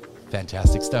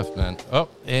 Fantastic stuff, man. Oh,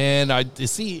 and I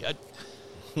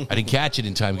didn't catch it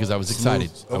in time because I was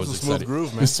excited. That was a smooth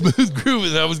groove, man. Smooth groove,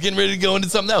 and I was getting ready to go into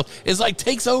something else. It's like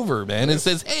takes over, man. It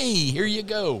says, "Hey, here you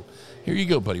go,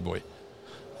 buddy boy."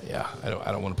 Yeah, I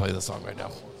don't want to play the song right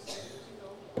now.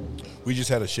 We just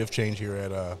had a shift change here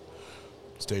at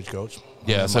Stagecoach.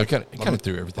 Yeah, so I kind of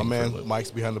threw everything. My for a man loop. Mike's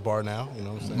behind the bar now. You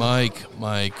know what I'm saying?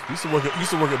 Mike. He used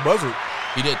to work at Buzzard.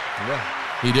 He did. Yeah.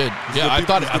 He did. Yeah, I good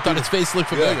thought his face looked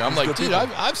familiar. Yeah, I'm he's like, good dude,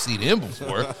 people. I've seen him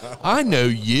before. I know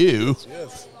you.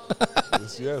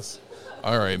 Yes.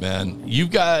 All right, man. You've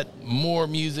got more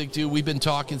music, too. We've been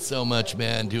talking so much,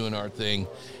 man, doing our thing.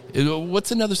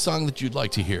 What's another song that you'd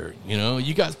like to hear? You know,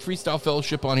 you got Freestyle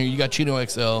Fellowship on here. You got Chino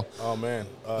XL. Oh, man.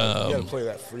 You got to play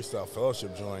that Freestyle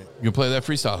Fellowship joint. You play that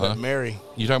freestyle, huh? Mary.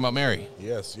 You talking about Mary?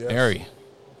 Yes. Mary?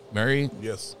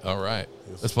 Yes. All right.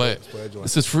 Yes, Let's play let's play that it. joint.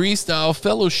 This is Freestyle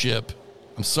Fellowship.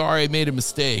 I'm sorry I made a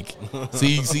mistake.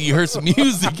 See, you heard some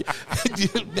music.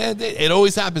 Man, it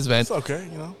always happens, man. It's okay,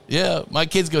 you know. Yeah, my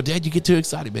kids go, Dad, you get too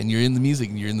excited, man. You're in the music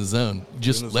and you're in the zone.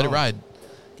 Just in the let it zone. ride.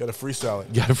 Got to freestyle it.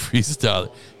 You got to freestyle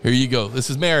it. Here you go. This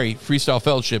is Mary, Freestyle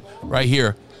Fellowship, right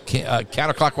here.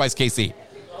 Counterclockwise KC.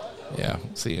 Yeah,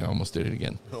 see, I almost did it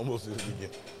again. Almost did it again.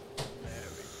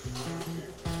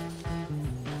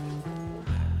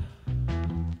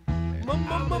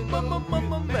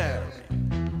 Mary.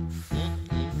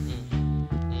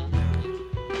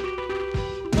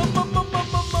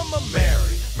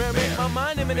 Mary, make my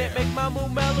mind imminent, make my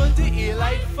mood melody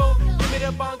delightful. Give me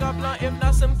the bonga blunt, if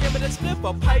not some, give me the slip,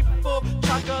 a pipe full.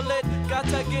 Chocolate,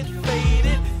 gotta get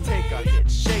faded. Take a hit,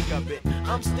 shake a bit,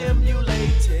 I'm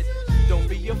stimulated. Don't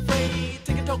be afraid,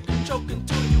 take a token, choke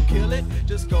until you kill it.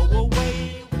 Just go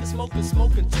away, we can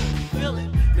smoke until you feel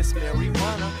it. Miss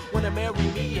Marijuana, wanna marry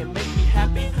me and make me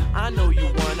happy? I know you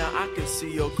wanna, I can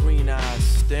see your green eyes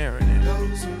staring at me.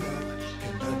 Those who love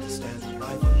can understand the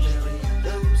life of Mary.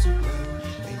 Those who love,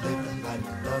 they live the life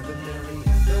of love and Mary.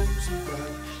 Those who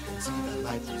love can see the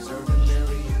life preserving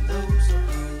Mary. Those who love.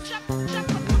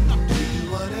 Do you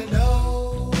wanna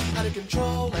know how to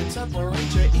control and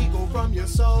separate your ego from your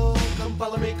soul? Come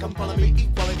follow me, equality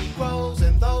grows.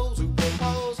 And those who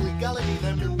propose legality,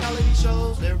 their mentality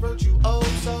shows their virtue, oh,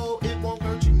 so it won't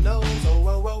hurt you, no. So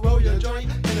roll your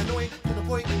joint and annoy to the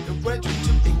point you're ready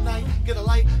to ignite. Get a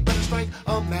light, better strike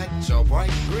a match, a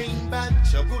bright green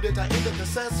batch. A root it into the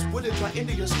success, would it try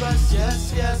into your stress?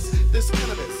 Yes, this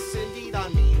cannabis, indeed I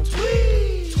mean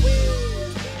tweet. This is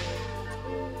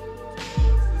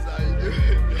how you do it.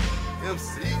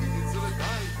 MC, it's the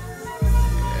night.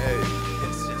 Hey,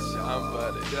 it's just Sean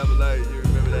Buddy. Devil A, you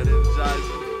remember that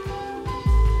energizer?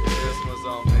 Yeah, this one's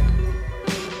on me.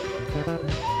 The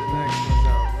next one's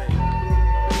on me.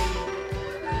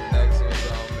 Next one's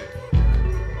on me.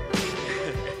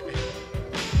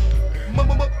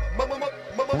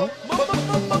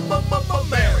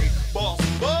 Mary, boss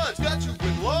buds got you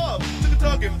with love. Took a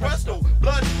tug and presto,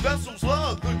 blood vessels,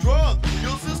 love, the drug,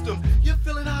 your system. You're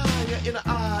feeling high, you're in the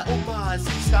eye. Oh my,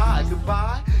 see sky,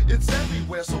 goodbye. It's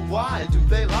everywhere, so why do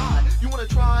they lie? You wanna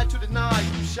try to deny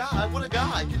you shy? What a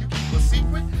guy, can you keep a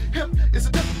secret? Hemp is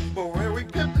a temporary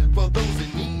pimp for those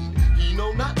in need. He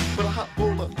know not, but a hot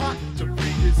bowl of pot to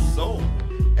free his soul.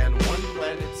 And one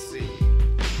planet C.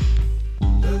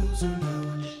 Those who know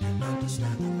can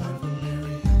understand the life of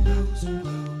Mary. Those who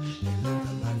know they live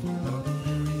the life of love and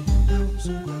Mary. Those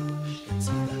who know can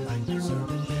see the light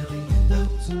preserving Mary.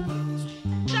 Those who know.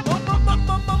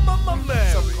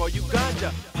 Some call you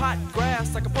ganja, pot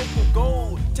grass like a purple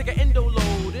gold. Take an endo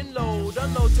load, unload,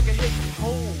 take a hit,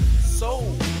 hold,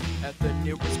 sold. At the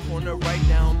nearest corner, right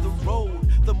down the road.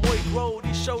 The more he growed,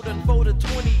 he showed unfolded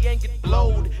 20 and get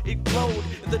blowed. It glowed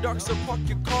in the dark, so park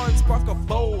your car and spark a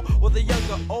bowl. Whether young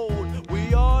or old,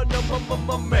 we all know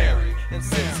Mary. And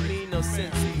since me, no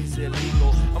sense, he's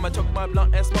illegal. I'ma choke my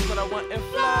blunt and smoke what I want and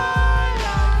fly.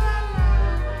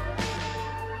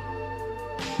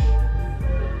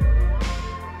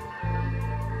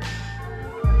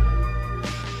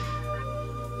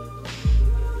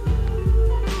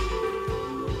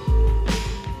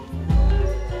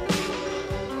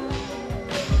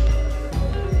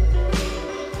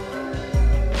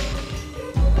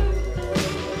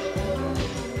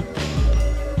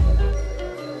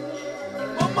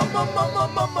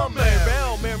 Mary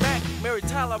Bell, Mary Mack, Mary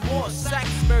Tyler Moore, Sax,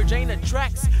 Mary Jane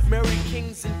attracts, Mary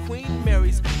Kings and Queen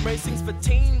Marys, Mary sings for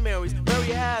teen Marys, Mary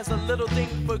has a little thing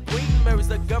for green Marys.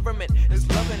 The government is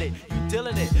loving it, you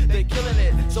dealing it, they killing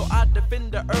it. So I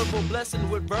defend the herbal blessing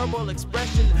with verbal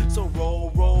expression. So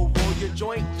roll your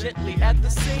joint gently at the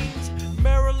seams,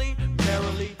 merrily,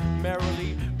 merrily,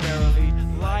 merrily, merrily.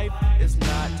 life is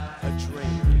not a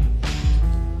dream.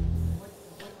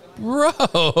 Bro.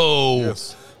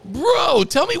 Yes. Bro,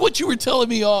 tell me what you were telling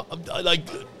me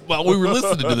while we were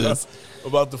listening to this.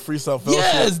 About the Freestyle Fellowship.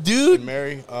 Yes, dude. And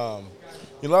Mary.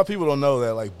 A lot of people don't know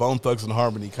that like Bone Thugs and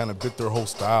Harmony kind of bit their whole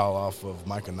style off of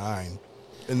Micah 9.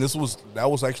 And that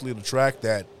was actually the track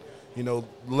that,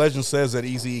 legend says that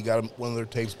Eazy got one of their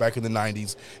tapes back in the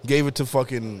 90s, gave it to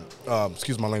fucking,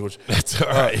 excuse my language. That's all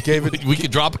right. We could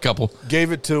drop a couple.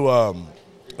 Gave it to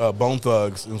Bone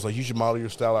Thugs and was like, you should model your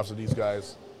style after these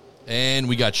guys. And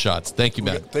we got shots. Thank you,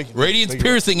 man. Thank you. Radiance Thank you.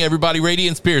 Piercing, everybody.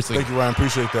 Radiance Piercing. Thank you, Ryan.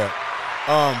 Appreciate that.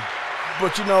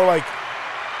 But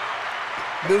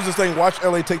there's this thing, watch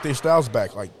LA take their styles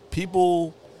back. Like,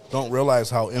 people don't realize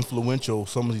how influential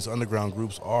some of these underground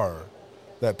groups are,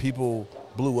 that people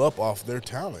blew up off their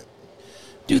talent.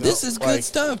 Dude, this is good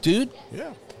stuff, dude.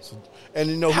 Yeah.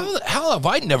 And how have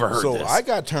I never heard this? So I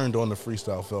got turned on to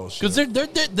Freestyle Fellowship.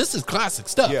 Because this is classic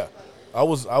stuff. Yeah. It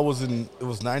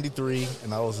was 93,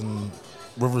 and I was in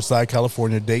Riverside,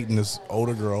 California, dating this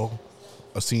older girl,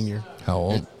 a senior. How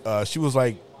old? She was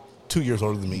like 2 years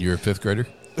older than me. You're a fifth grader?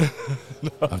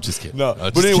 No. I'm just kidding. No, I'm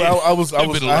but just anyway, kidding. I was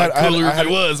It'd been a lot cooler if it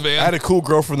was, man. I had a cool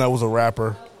girlfriend that was a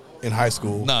rapper in high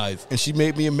school. Nice. And she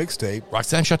made me a mixtape.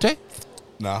 Roxanne Chate?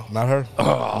 No, not her. Oh,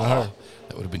 Not her.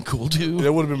 that would have been cool too.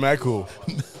 That would have been mad cool.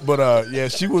 But yeah,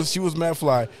 she was mad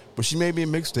fly. But she made me a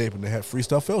mixtape, and they had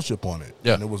Freestyle Fellowship on it.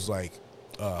 Yeah. And it was like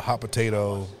Hot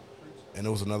Potato, and it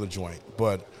was another joint.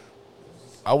 But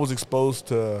I was exposed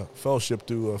to Fellowship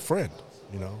through a friend,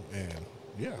 and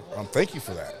yeah, thank you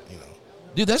for that,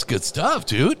 Dude, that's good stuff,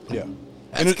 dude. Yeah.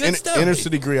 That's good stuff. Inner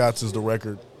City Griots is the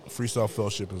record. Freestyle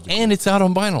Fellowship is the And it's out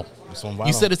on vinyl. It's on vinyl.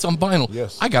 You said it's on vinyl.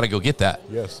 Yes. I got to go get that.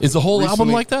 Yes. Is the whole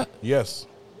album like that? Yes.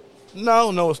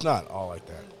 No, it's not all like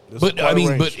that. This But is quite a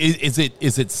range. but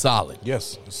is it solid?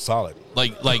 Yes, it's solid.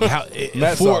 Like how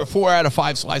Matt solid. 4 out of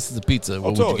 5 slices of pizza?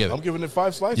 What would you give it? I'm giving it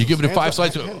 5 slices. You giving it 5 Hands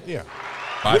slices? up. Yeah.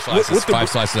 5 slices. 5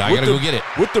 slices. I got to go get it.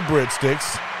 With the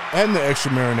breadsticks and the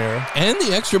extra marinara. And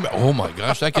the extra. Oh my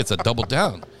gosh, that gets a double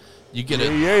down. You get a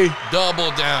Yay.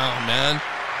 double down, man.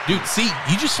 Dude, see,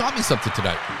 you just taught me something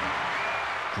tonight.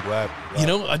 I'm glad.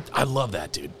 I love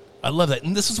that, dude. I love that.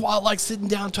 And this is why I like sitting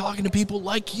down talking to people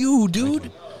like you,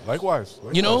 dude. Likewise.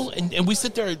 And we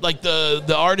sit there like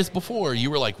the artist before.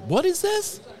 You were like, what is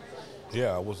this?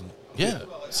 Yeah, I wasn't. Yeah.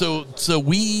 So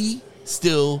we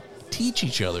still teach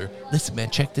each other. Listen, man,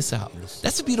 check this out. Yes.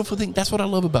 That's a beautiful thing. That's what I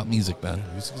love about music, man.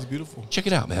 Music is beautiful. Check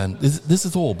it out, man. This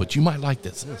is old, but you might like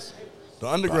this. Yes. The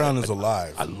underground is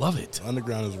alive. I love it. The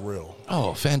underground is real.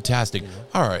 Oh, fantastic.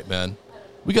 All right, man.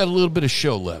 We got a little bit of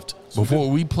show left. Before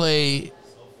we play,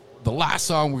 the last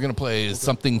song we're going to play is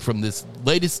something from this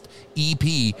latest EP,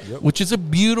 which is a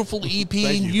beautiful EP.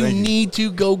 Thank you, You thank you. need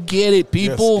to go get it,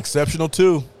 people. Yes, Exceptional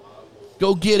 2.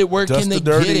 Go get it. Where Dust can they the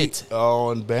Dirty get it?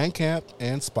 on Bandcamp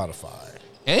and Spotify.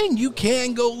 And you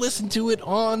can go listen to it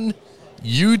on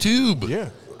YouTube. Yeah.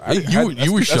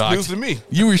 You were That's shocked. news to me.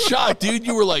 You were shocked, dude.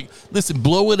 You were like, listen,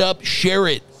 blow it up, share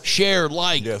it,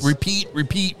 like, Yes.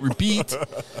 repeat.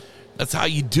 That's how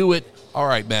you do it. All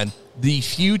right, man. The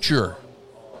future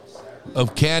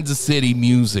of Kansas City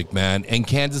music, man, and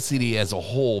Kansas City as a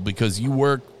whole, because you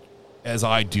work as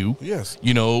I do. Yes.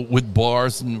 With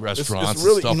bars and restaurants It's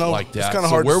really, and stuff like that. It's kind of So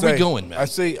hard where to are say. we going, man? I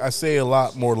say a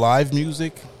lot more live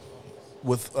music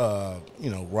with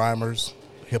rhymers,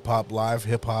 hip hop.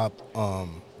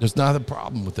 There's not a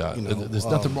problem with that. There's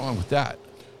nothing wrong with that.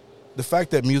 The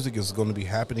fact that music is going to be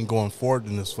happening going forward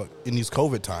in these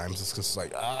COVID times, it's just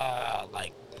like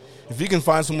if you can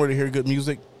find somewhere to hear good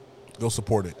music, go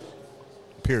support it.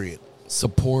 Period.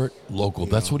 Support local.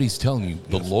 That's what he's telling you.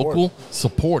 The Yeah, local,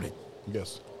 support it.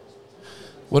 Yes.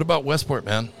 What about Westport,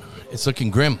 man? It's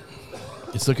looking grim.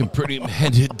 It's looking pretty,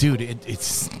 man, dude.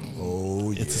 It's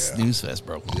a snooze fest,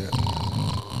 bro. Yeah.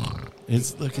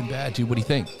 It's looking bad, dude. What do you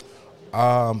think?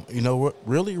 You know what?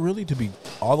 Really, to be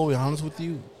all the way honest with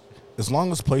you, as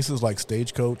long as places like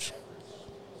Stagecoach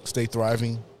stay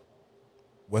thriving,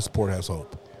 Westport has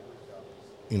hope.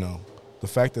 The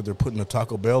fact that they're putting a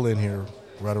Taco Bell in here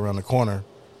right around the corner.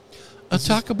 A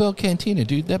Taco Bell cantina,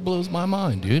 dude. That blows my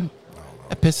mind, dude.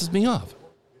 That pisses me off.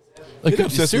 Like, It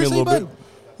upsets me a little bit.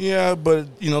 Yeah,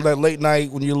 but that late night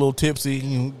when you're a little tipsy,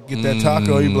 you get that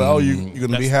taco, you be like, oh, you're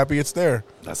gonna be happy it's there.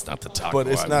 That's not the taco But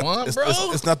it's I not. want, It's, bro.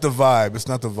 it's not the vibe. It's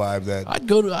not the vibe that.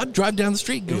 I'd drive down the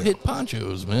street and go hit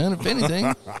Ponchos, man. If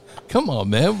anything, come on,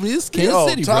 man. This is Kansas Yo,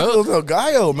 City, bro. Tacos El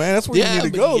Gallo, man. That's where you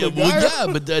need to go. Yeah, the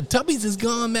Gallo. but Tubby's is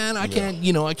gone, man. I can't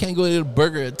go get a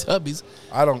burger at Tubby's.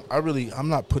 I'm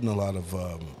not putting a lot of.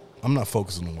 I'm not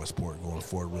focusing on Westport going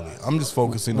forward. Really, I'm just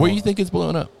focusing Where on you think it's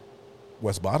blowing up?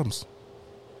 West Bottoms.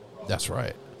 That's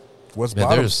right. West Man,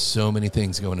 Bottoms. there's so many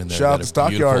things going in there. Shout out that to are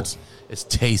beautiful. Stockyards. It's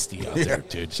tasty out there,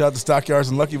 dude. Shout out to Stockyards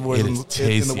and Lucky Boys It in is the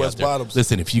tasty West out there. Bottoms.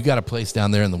 Listen, if you got a place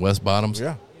down there in the West Bottoms,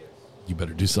 Yeah. you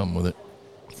better do something with it.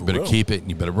 You For better real. keep it, and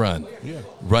you better run. Yeah.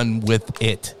 Run with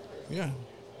it. Yeah.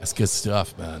 That's good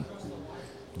stuff, man.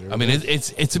 There I mean,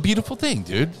 it's a beautiful thing,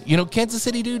 dude. You know, Kansas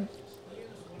City, dude,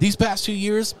 these past 2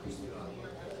 years,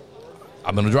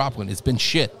 I'm going to drop one. It's been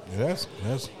shit. Yes.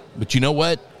 Yes. But you know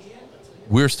what?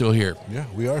 We're still here. Yeah.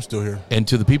 We are still here. And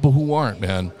to the people who aren't,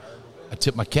 man, I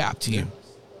tip my cap to you.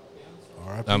 All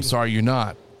right. I'm sorry you're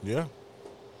not. Yeah.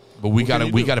 But we What got can to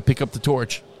you we do? got to pick up the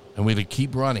torch, and we got to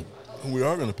keep running. We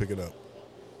are going to pick it up.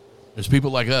 There's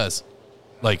people like us,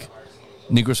 like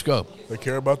Negro Scope. They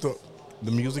care about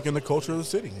the music and the culture of the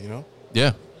city, you know?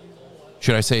 Yeah.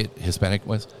 Should I say it Hispanic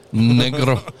was?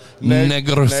 Negro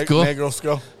Scope. Negro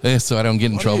Skull. So I don't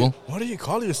get in trouble. Why do you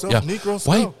call yourself Yeah. Negro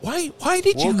Skull? Why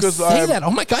did Well, you 'cause say I'm- that?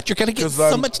 Oh my God, you're gonna get 'cause so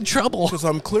I'm- much in trouble, Because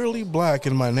I'm clearly black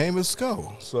and my name is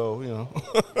Skull. So, you know.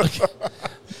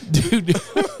 dude.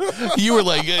 You were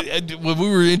like when we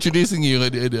were introducing you,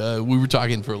 and we were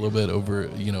talking for a little bit over,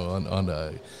 you know, on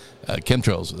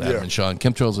Chemtrails with Adam Yeah. and Sean.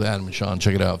 Chemtrails with Adam and Sean.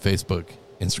 Check it out. Facebook,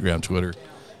 Instagram, Twitter.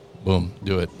 Boom,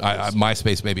 do it.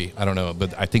 MySpace maybe, I don't know,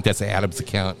 but I think that's Adam's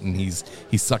account, and he's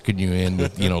sucking you in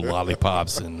with, you know,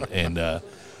 lollipops and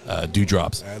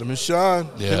dewdrops. Adam and Sean.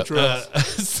 Yeah.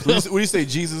 Chemtrails. What do you say?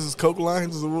 Jesus is Coke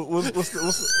lines? What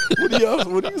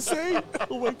do you say?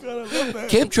 Oh my God, I love that.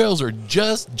 Chemtrails are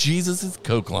just Jesus'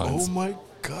 Coke lines. Oh my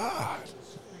God.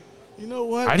 You know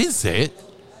what? I didn't say it.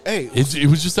 Hey, It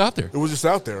was just out there. it was just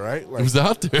out there, right? Like, It was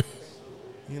out there.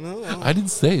 you know. I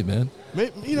didn't say it, man.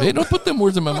 You know. Hey, don't put them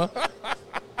words in my mouth.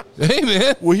 Hey,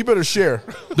 man, Well, he better share.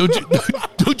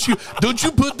 don't you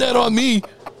put that on me,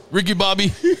 Ricky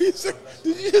Bobby.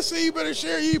 Did you just say you better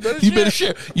share? You better You share. better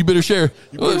share. You better share.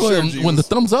 You better share, Jesus. When the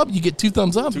thumbs up, you get 2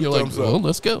 thumbs up. 2 You're thumbs like, up. well,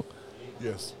 let's go.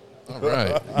 Yes. All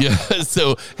right. Yeah.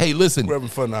 So, hey, listen. We're having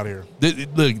fun out here.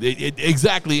 Look,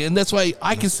 exactly, and that's why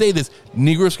I can say this,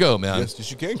 Negro Scope, man. Yes,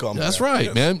 you can call me That's that. right,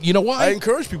 Yes. man. You know why? I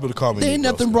encourage people to call me. There ain't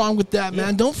Negro nothing Skull. wrong with that,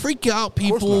 man. Don't freak out,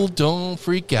 course people. not. Don't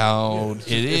freak out. it's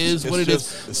It just- is it's what it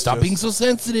just- is. it's Stop just- being so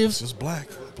sensitive. It's just black.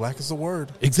 Black is the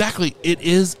word. Exactly. It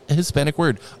is a Hispanic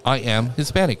word. I am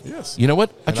Hispanic. Yes. You know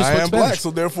what? And just I spoke am Spanish. black,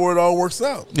 so therefore it all works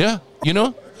out. Yeah. You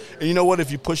know? And you know what?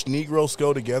 If you push Negro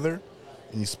Skull together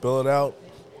and you spell it out,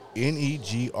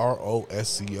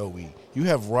 Negroscoe, you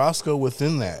have Roscoe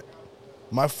within that.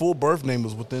 My full birth name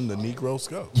is within the Negro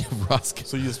Skull. Roscoe.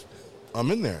 So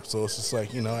I'm in there. So it's just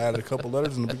like, I added a couple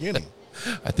letters in the beginning.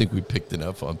 I think we picked it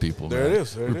up on people. There man. it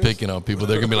is. There We're it is. picking on people.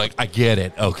 They're going to be like, I get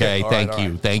it. Okay. all Thank right, you.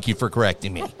 all right. Thank you for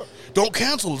correcting me. Don't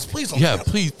cancel us. Please don't Yeah.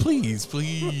 cancel.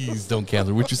 Please don't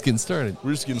cancel. We're just getting started.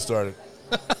 We're just getting started.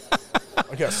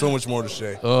 I got so much more to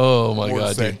say. Oh, my More to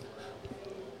God, say. dude.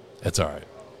 That's all right.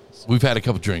 We've had a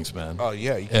couple drinks, man. Oh,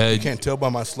 yeah. You can't tell by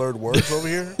my slurred words over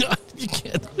here. You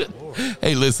can't.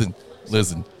 Hey, listen.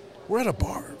 We're at a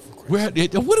bar.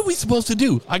 What are we supposed to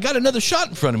do? I got another shot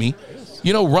in front of me.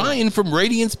 You know, Ryan from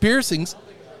Radiance Piercings.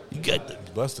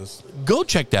 Bless us. Go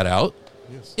check that out.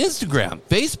 Yes. Instagram,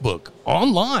 Facebook,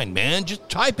 online, man. Just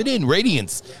type it in.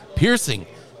 Radiance Piercing.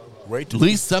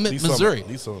 Lee Summit, Missouri.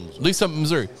 Lee Summit, Missouri. Lee Summit,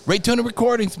 Missouri. Raytona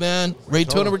Recordings, man.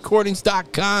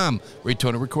 RaytonaRecordings.com.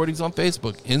 Raytona Recordings on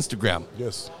Facebook, Instagram.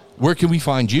 Yes. Where can we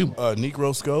find you?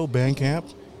 Negro Skull,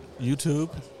 Bandcamp,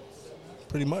 YouTube,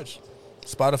 pretty much.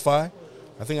 Spotify.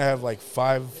 I think I have like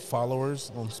 5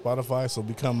 followers on Spotify, so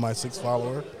become my 6th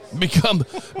follower. Become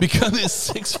his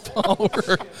 6th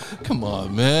follower. Come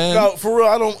on, man. No, for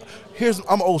real,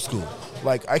 I'm old school.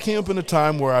 Like, I came up in a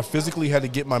time where I physically had to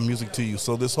get my music to you.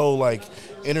 So this whole, like,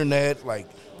 internet, like,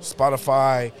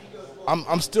 Spotify,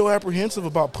 I'm still apprehensive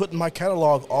about putting my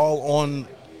catalog all on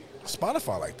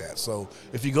Spotify like that. So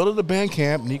if you go to the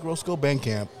Bandcamp, Negro Skull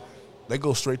Bandcamp, they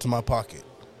go straight to my pocket.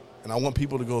 And I want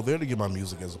people to go there to get my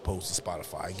music as opposed to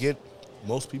Spotify. I get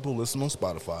most people listen on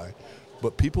Spotify,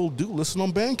 but people do listen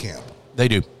on Bandcamp. They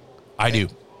do. I do.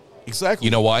 Exactly.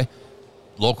 You know why?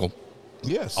 Local.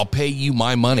 Yes. I'll pay you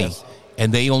my money, Yes.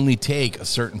 and they only take a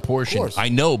certain portion. course. I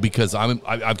know because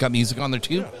I've got music on there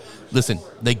too. Listen,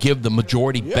 they give the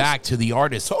majority Yes. back to the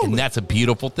artist, Totally. and that's a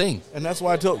beautiful thing. And that's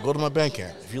why I tell go to my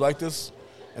Bandcamp. If you like this,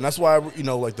 and that's why,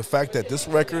 like the fact that this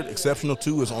record, Exceptional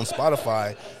 2, is on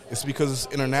Spotify, it's because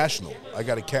it's international. I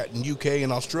got a cat in UK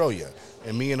and Australia,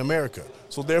 and me in America.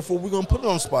 So therefore, we're going to put it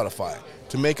on Spotify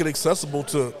to make it accessible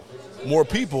to more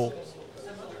people.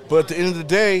 But at the end of the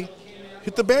day,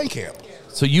 hit the Bandcamp.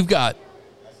 So you've got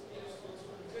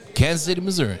Kansas City,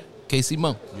 Missouri, KC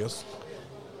Mo, Yes.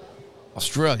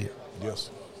 Australia, Yes.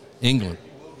 England.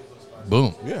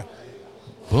 Boom. Yeah.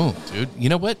 Boom, dude. You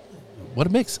know what? What a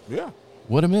mix. Yeah.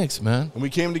 What a mix, man. And we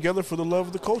came together for the love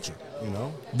of the culture,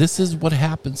 This is what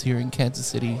happens here in Kansas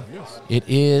City. Yes. It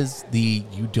is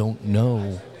you don't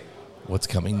know what's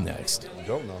coming next. You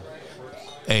don't know.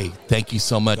 Hey, thank you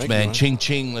so much, Thank you, man. man. Ching,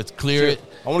 ching. Let's clear it.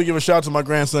 I want to give a shout out to my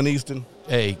grandson, Easton.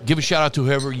 Hey, give a shout out to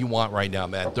whoever you want right now,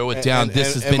 man. Throw it down.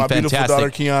 This has and been my beautiful daughter,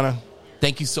 fantastic. Kiana.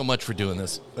 Thank you so much for doing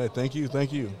this. Hey, thank you.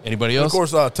 Anybody And else?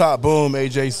 of course, Top Boom,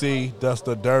 AJC,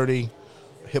 Dusta Dirty,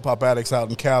 Hip Hop Addicts out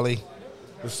in Cali.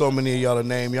 There's so many of y'all to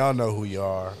name. Y'all know who you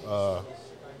are.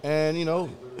 And,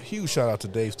 huge shout out to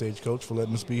Dave Stagecoach for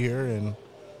letting us be here and,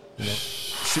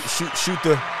 shoot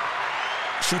the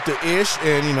ish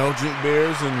and, drink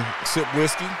beers and sip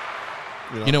whiskey.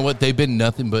 You know what? They've been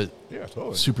nothing but Yeah,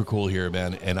 totally. super cool here,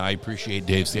 man. And I appreciate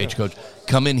Dave Stagecoach.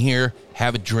 Come in here,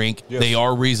 have a drink. Yes. They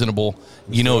are reasonable.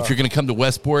 Yes, they If are. you're going to come to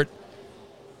Westport,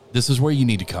 this is where you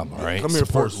need to come, all right? Come here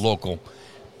Support first. local.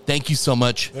 Thank you so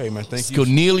much. Hey, man, thank you.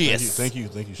 Sconelius. Thank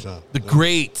you, Sean. The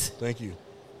great. Thank you.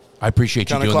 I appreciate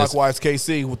you doing this. Clockwise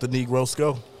KC with the Negro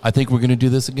Skull. I think we're going to do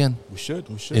this again. We should.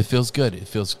 It feels good. It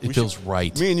feels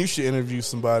right. Me and you should interview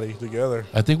somebody together.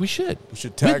 I think we should. We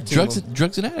should tag team drugs, them.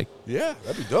 drugs and addict. Yeah,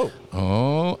 that'd be dope.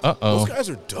 Oh, Those guys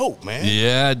are dope, man.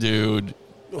 Yeah, dude.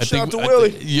 Shout out to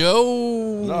Willie.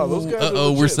 Yo. Those guys are We're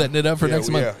legit. setting it up for next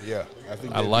month. Yeah. I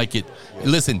think I they- like it.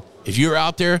 Listen, if you're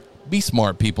out there, be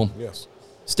smart, people. Yes.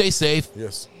 Stay safe.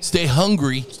 Yes. Stay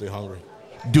hungry. Stay hungry.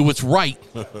 Do what's right.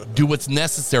 Do what's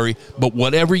necessary. But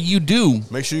whatever you do,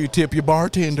 Make sure you tip your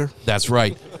bartender. that's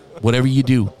right. Whatever you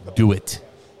do, do it.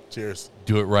 Cheers.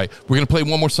 Do it right. We're going to play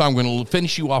one more song. We're going to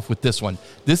finish you off with this one.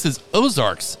 This is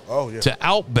Ozarks to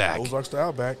Outback. Ozarks to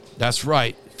Outback. That's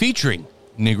right. Featuring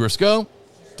Negrosco.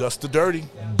 Dust the Dirty.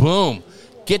 Boom.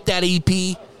 Get that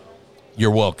EP.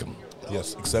 You're welcome.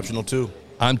 Yes. Exceptional too.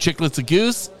 I'm Chicklets the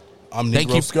Goose. I'm Thank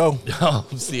you. Negro Skull. Oh,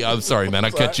 see, I'm sorry, man. I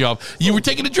cut you off. You were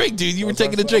taking a drink, dude. You were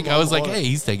taking a drink. I was like, hey,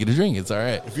 he's taking a drink. It's all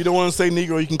right. If you don't want to say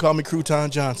Negro, you can call me Crouton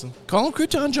Johnson. Call him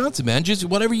Crouton Johnson, man. Just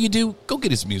whatever you do, go get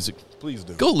his music. Please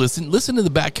do. Go listen. Listen to the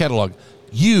back catalog.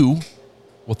 You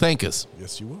will thank us.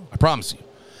 Yes, you will. I promise you.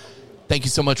 Thank you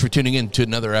so much for tuning in to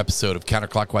another episode of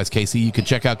Counterclockwise KC. You can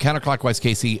check out Counterclockwise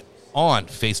KC on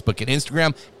Facebook and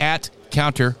Instagram at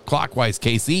Counterclockwise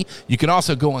KC. You can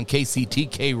also go on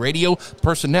KCTK Radio,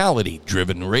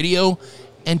 personality-driven radio,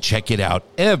 and check it out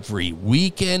every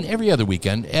weekend, every other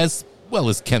weekend, as well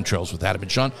as Chemtrails with Adam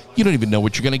and Sean. You don't even know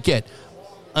what you're going to get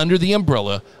under the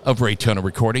umbrella of Raytona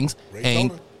Recordings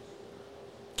and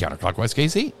Counterclockwise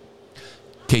KC.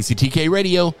 KCTK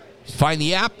Radio. Find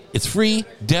the app. It's free.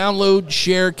 Download,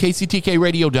 share,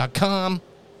 kctkradio.com.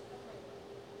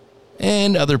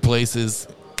 And other places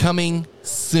coming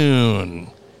soon.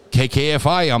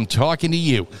 KKFI, I'm talking to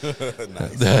you.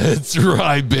 Nice. That's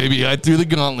right, baby. I threw the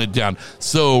gauntlet down.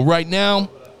 So right now,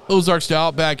 Ozarks to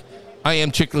Outback. I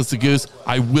am Chicklets the Goose.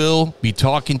 I will be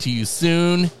talking to you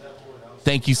soon.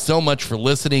 Thank you so much for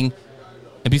listening.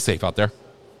 And be safe out there.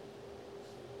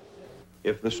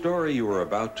 If the story you are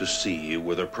about to see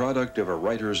were the product of a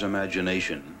writer's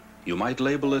imagination, you might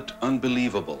label it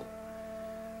unbelievable.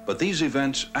 But these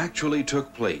events actually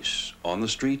took place on the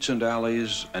streets and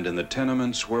alleys and in the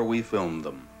tenements where we filmed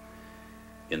them,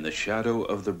 in the shadow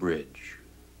of the bridge.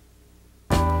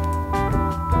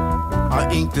 I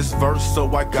inked this verse,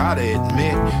 so I gotta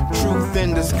admit, truth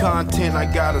in this content I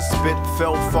gotta spit.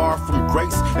 Fell far from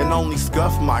grace and only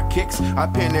scuffed my kicks. I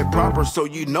pen it proper, so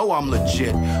you know I'm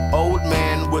legit. Old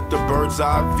man with the bird's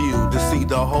eye view to see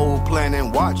the whole plan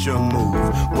and watch 'em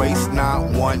move. Waste not,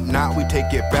 want not, we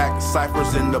take it back.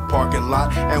 Ciphers in the parking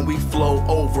lot and we flow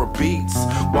over beats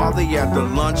while they at the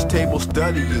lunch table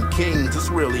studying kings. It's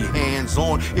really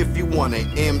hands-on. If you want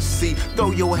an MC,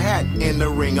 throw your hat in the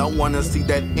ring. I wanna see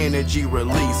that energy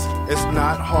release. It's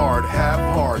not hard, have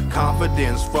hard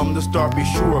confidence from the start. Be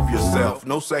sure of yourself,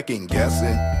 no second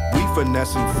guessing. We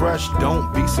finessing fresh,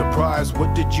 don't be surprised.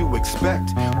 What did you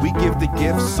expect? We give the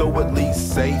gifts, so at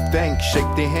least say thanks.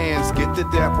 Shake the hands, get the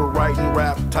dapper right and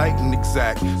rap tight and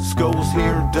exact. Skulls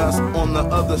here, dust on the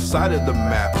other side of the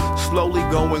map. Slowly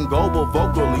going global,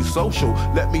 vocally social.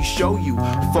 Let me show you.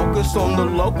 Focus on the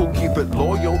local, keep it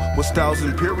loyal. With styles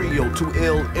imperial to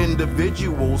ill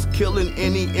individuals, killing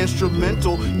any instrumental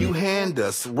you hand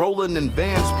us. Rolling in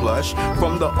Vans plush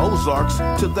from the Ozarks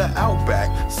to the Outback.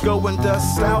 Sko and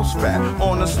dust styles fat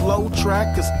on a slow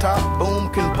track, cause Top Boom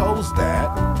compose that.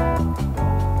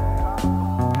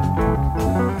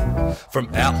 From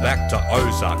Outback to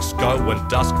Ozarks, go and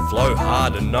dusk, flow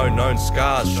hard and no known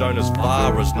scars shown as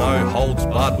far as no holds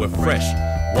barred. We're fresh,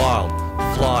 wild,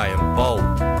 fly and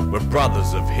bold. We're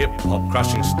brothers of hip-hop,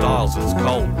 crushing styles, it's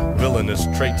cold. Villainous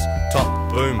treats, top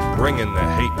boom, bringing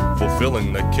the heat,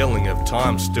 fulfilling the killing of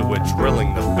time, still we're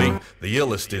drilling the beat. The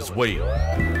illest is we.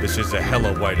 This is a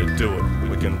hella way to do it.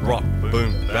 We can rock,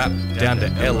 boom, bap, down to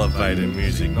elevator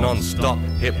music, non-stop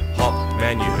hip hop.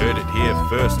 Man, you heard it here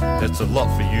first. That's a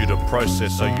lot for you to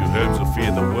process, so you herbs will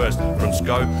fear the worst. From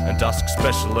SCO and Dusk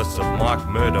specialists of mic,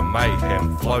 murder,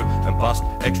 mayhem, flow and bust,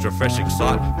 extra fresh,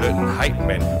 excite, hurt and hate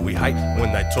men. We hate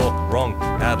when they talk wrong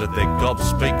out of their gobs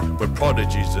speak. We're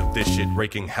prodigies of this shit,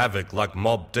 wreaking havoc like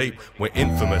Mob Deep. We're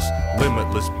infamous,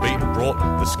 limitless beat brought,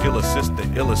 the skill assist, the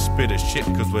illest spit of shit,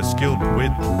 cause we're skilled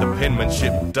with the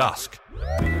penmanship Dusk.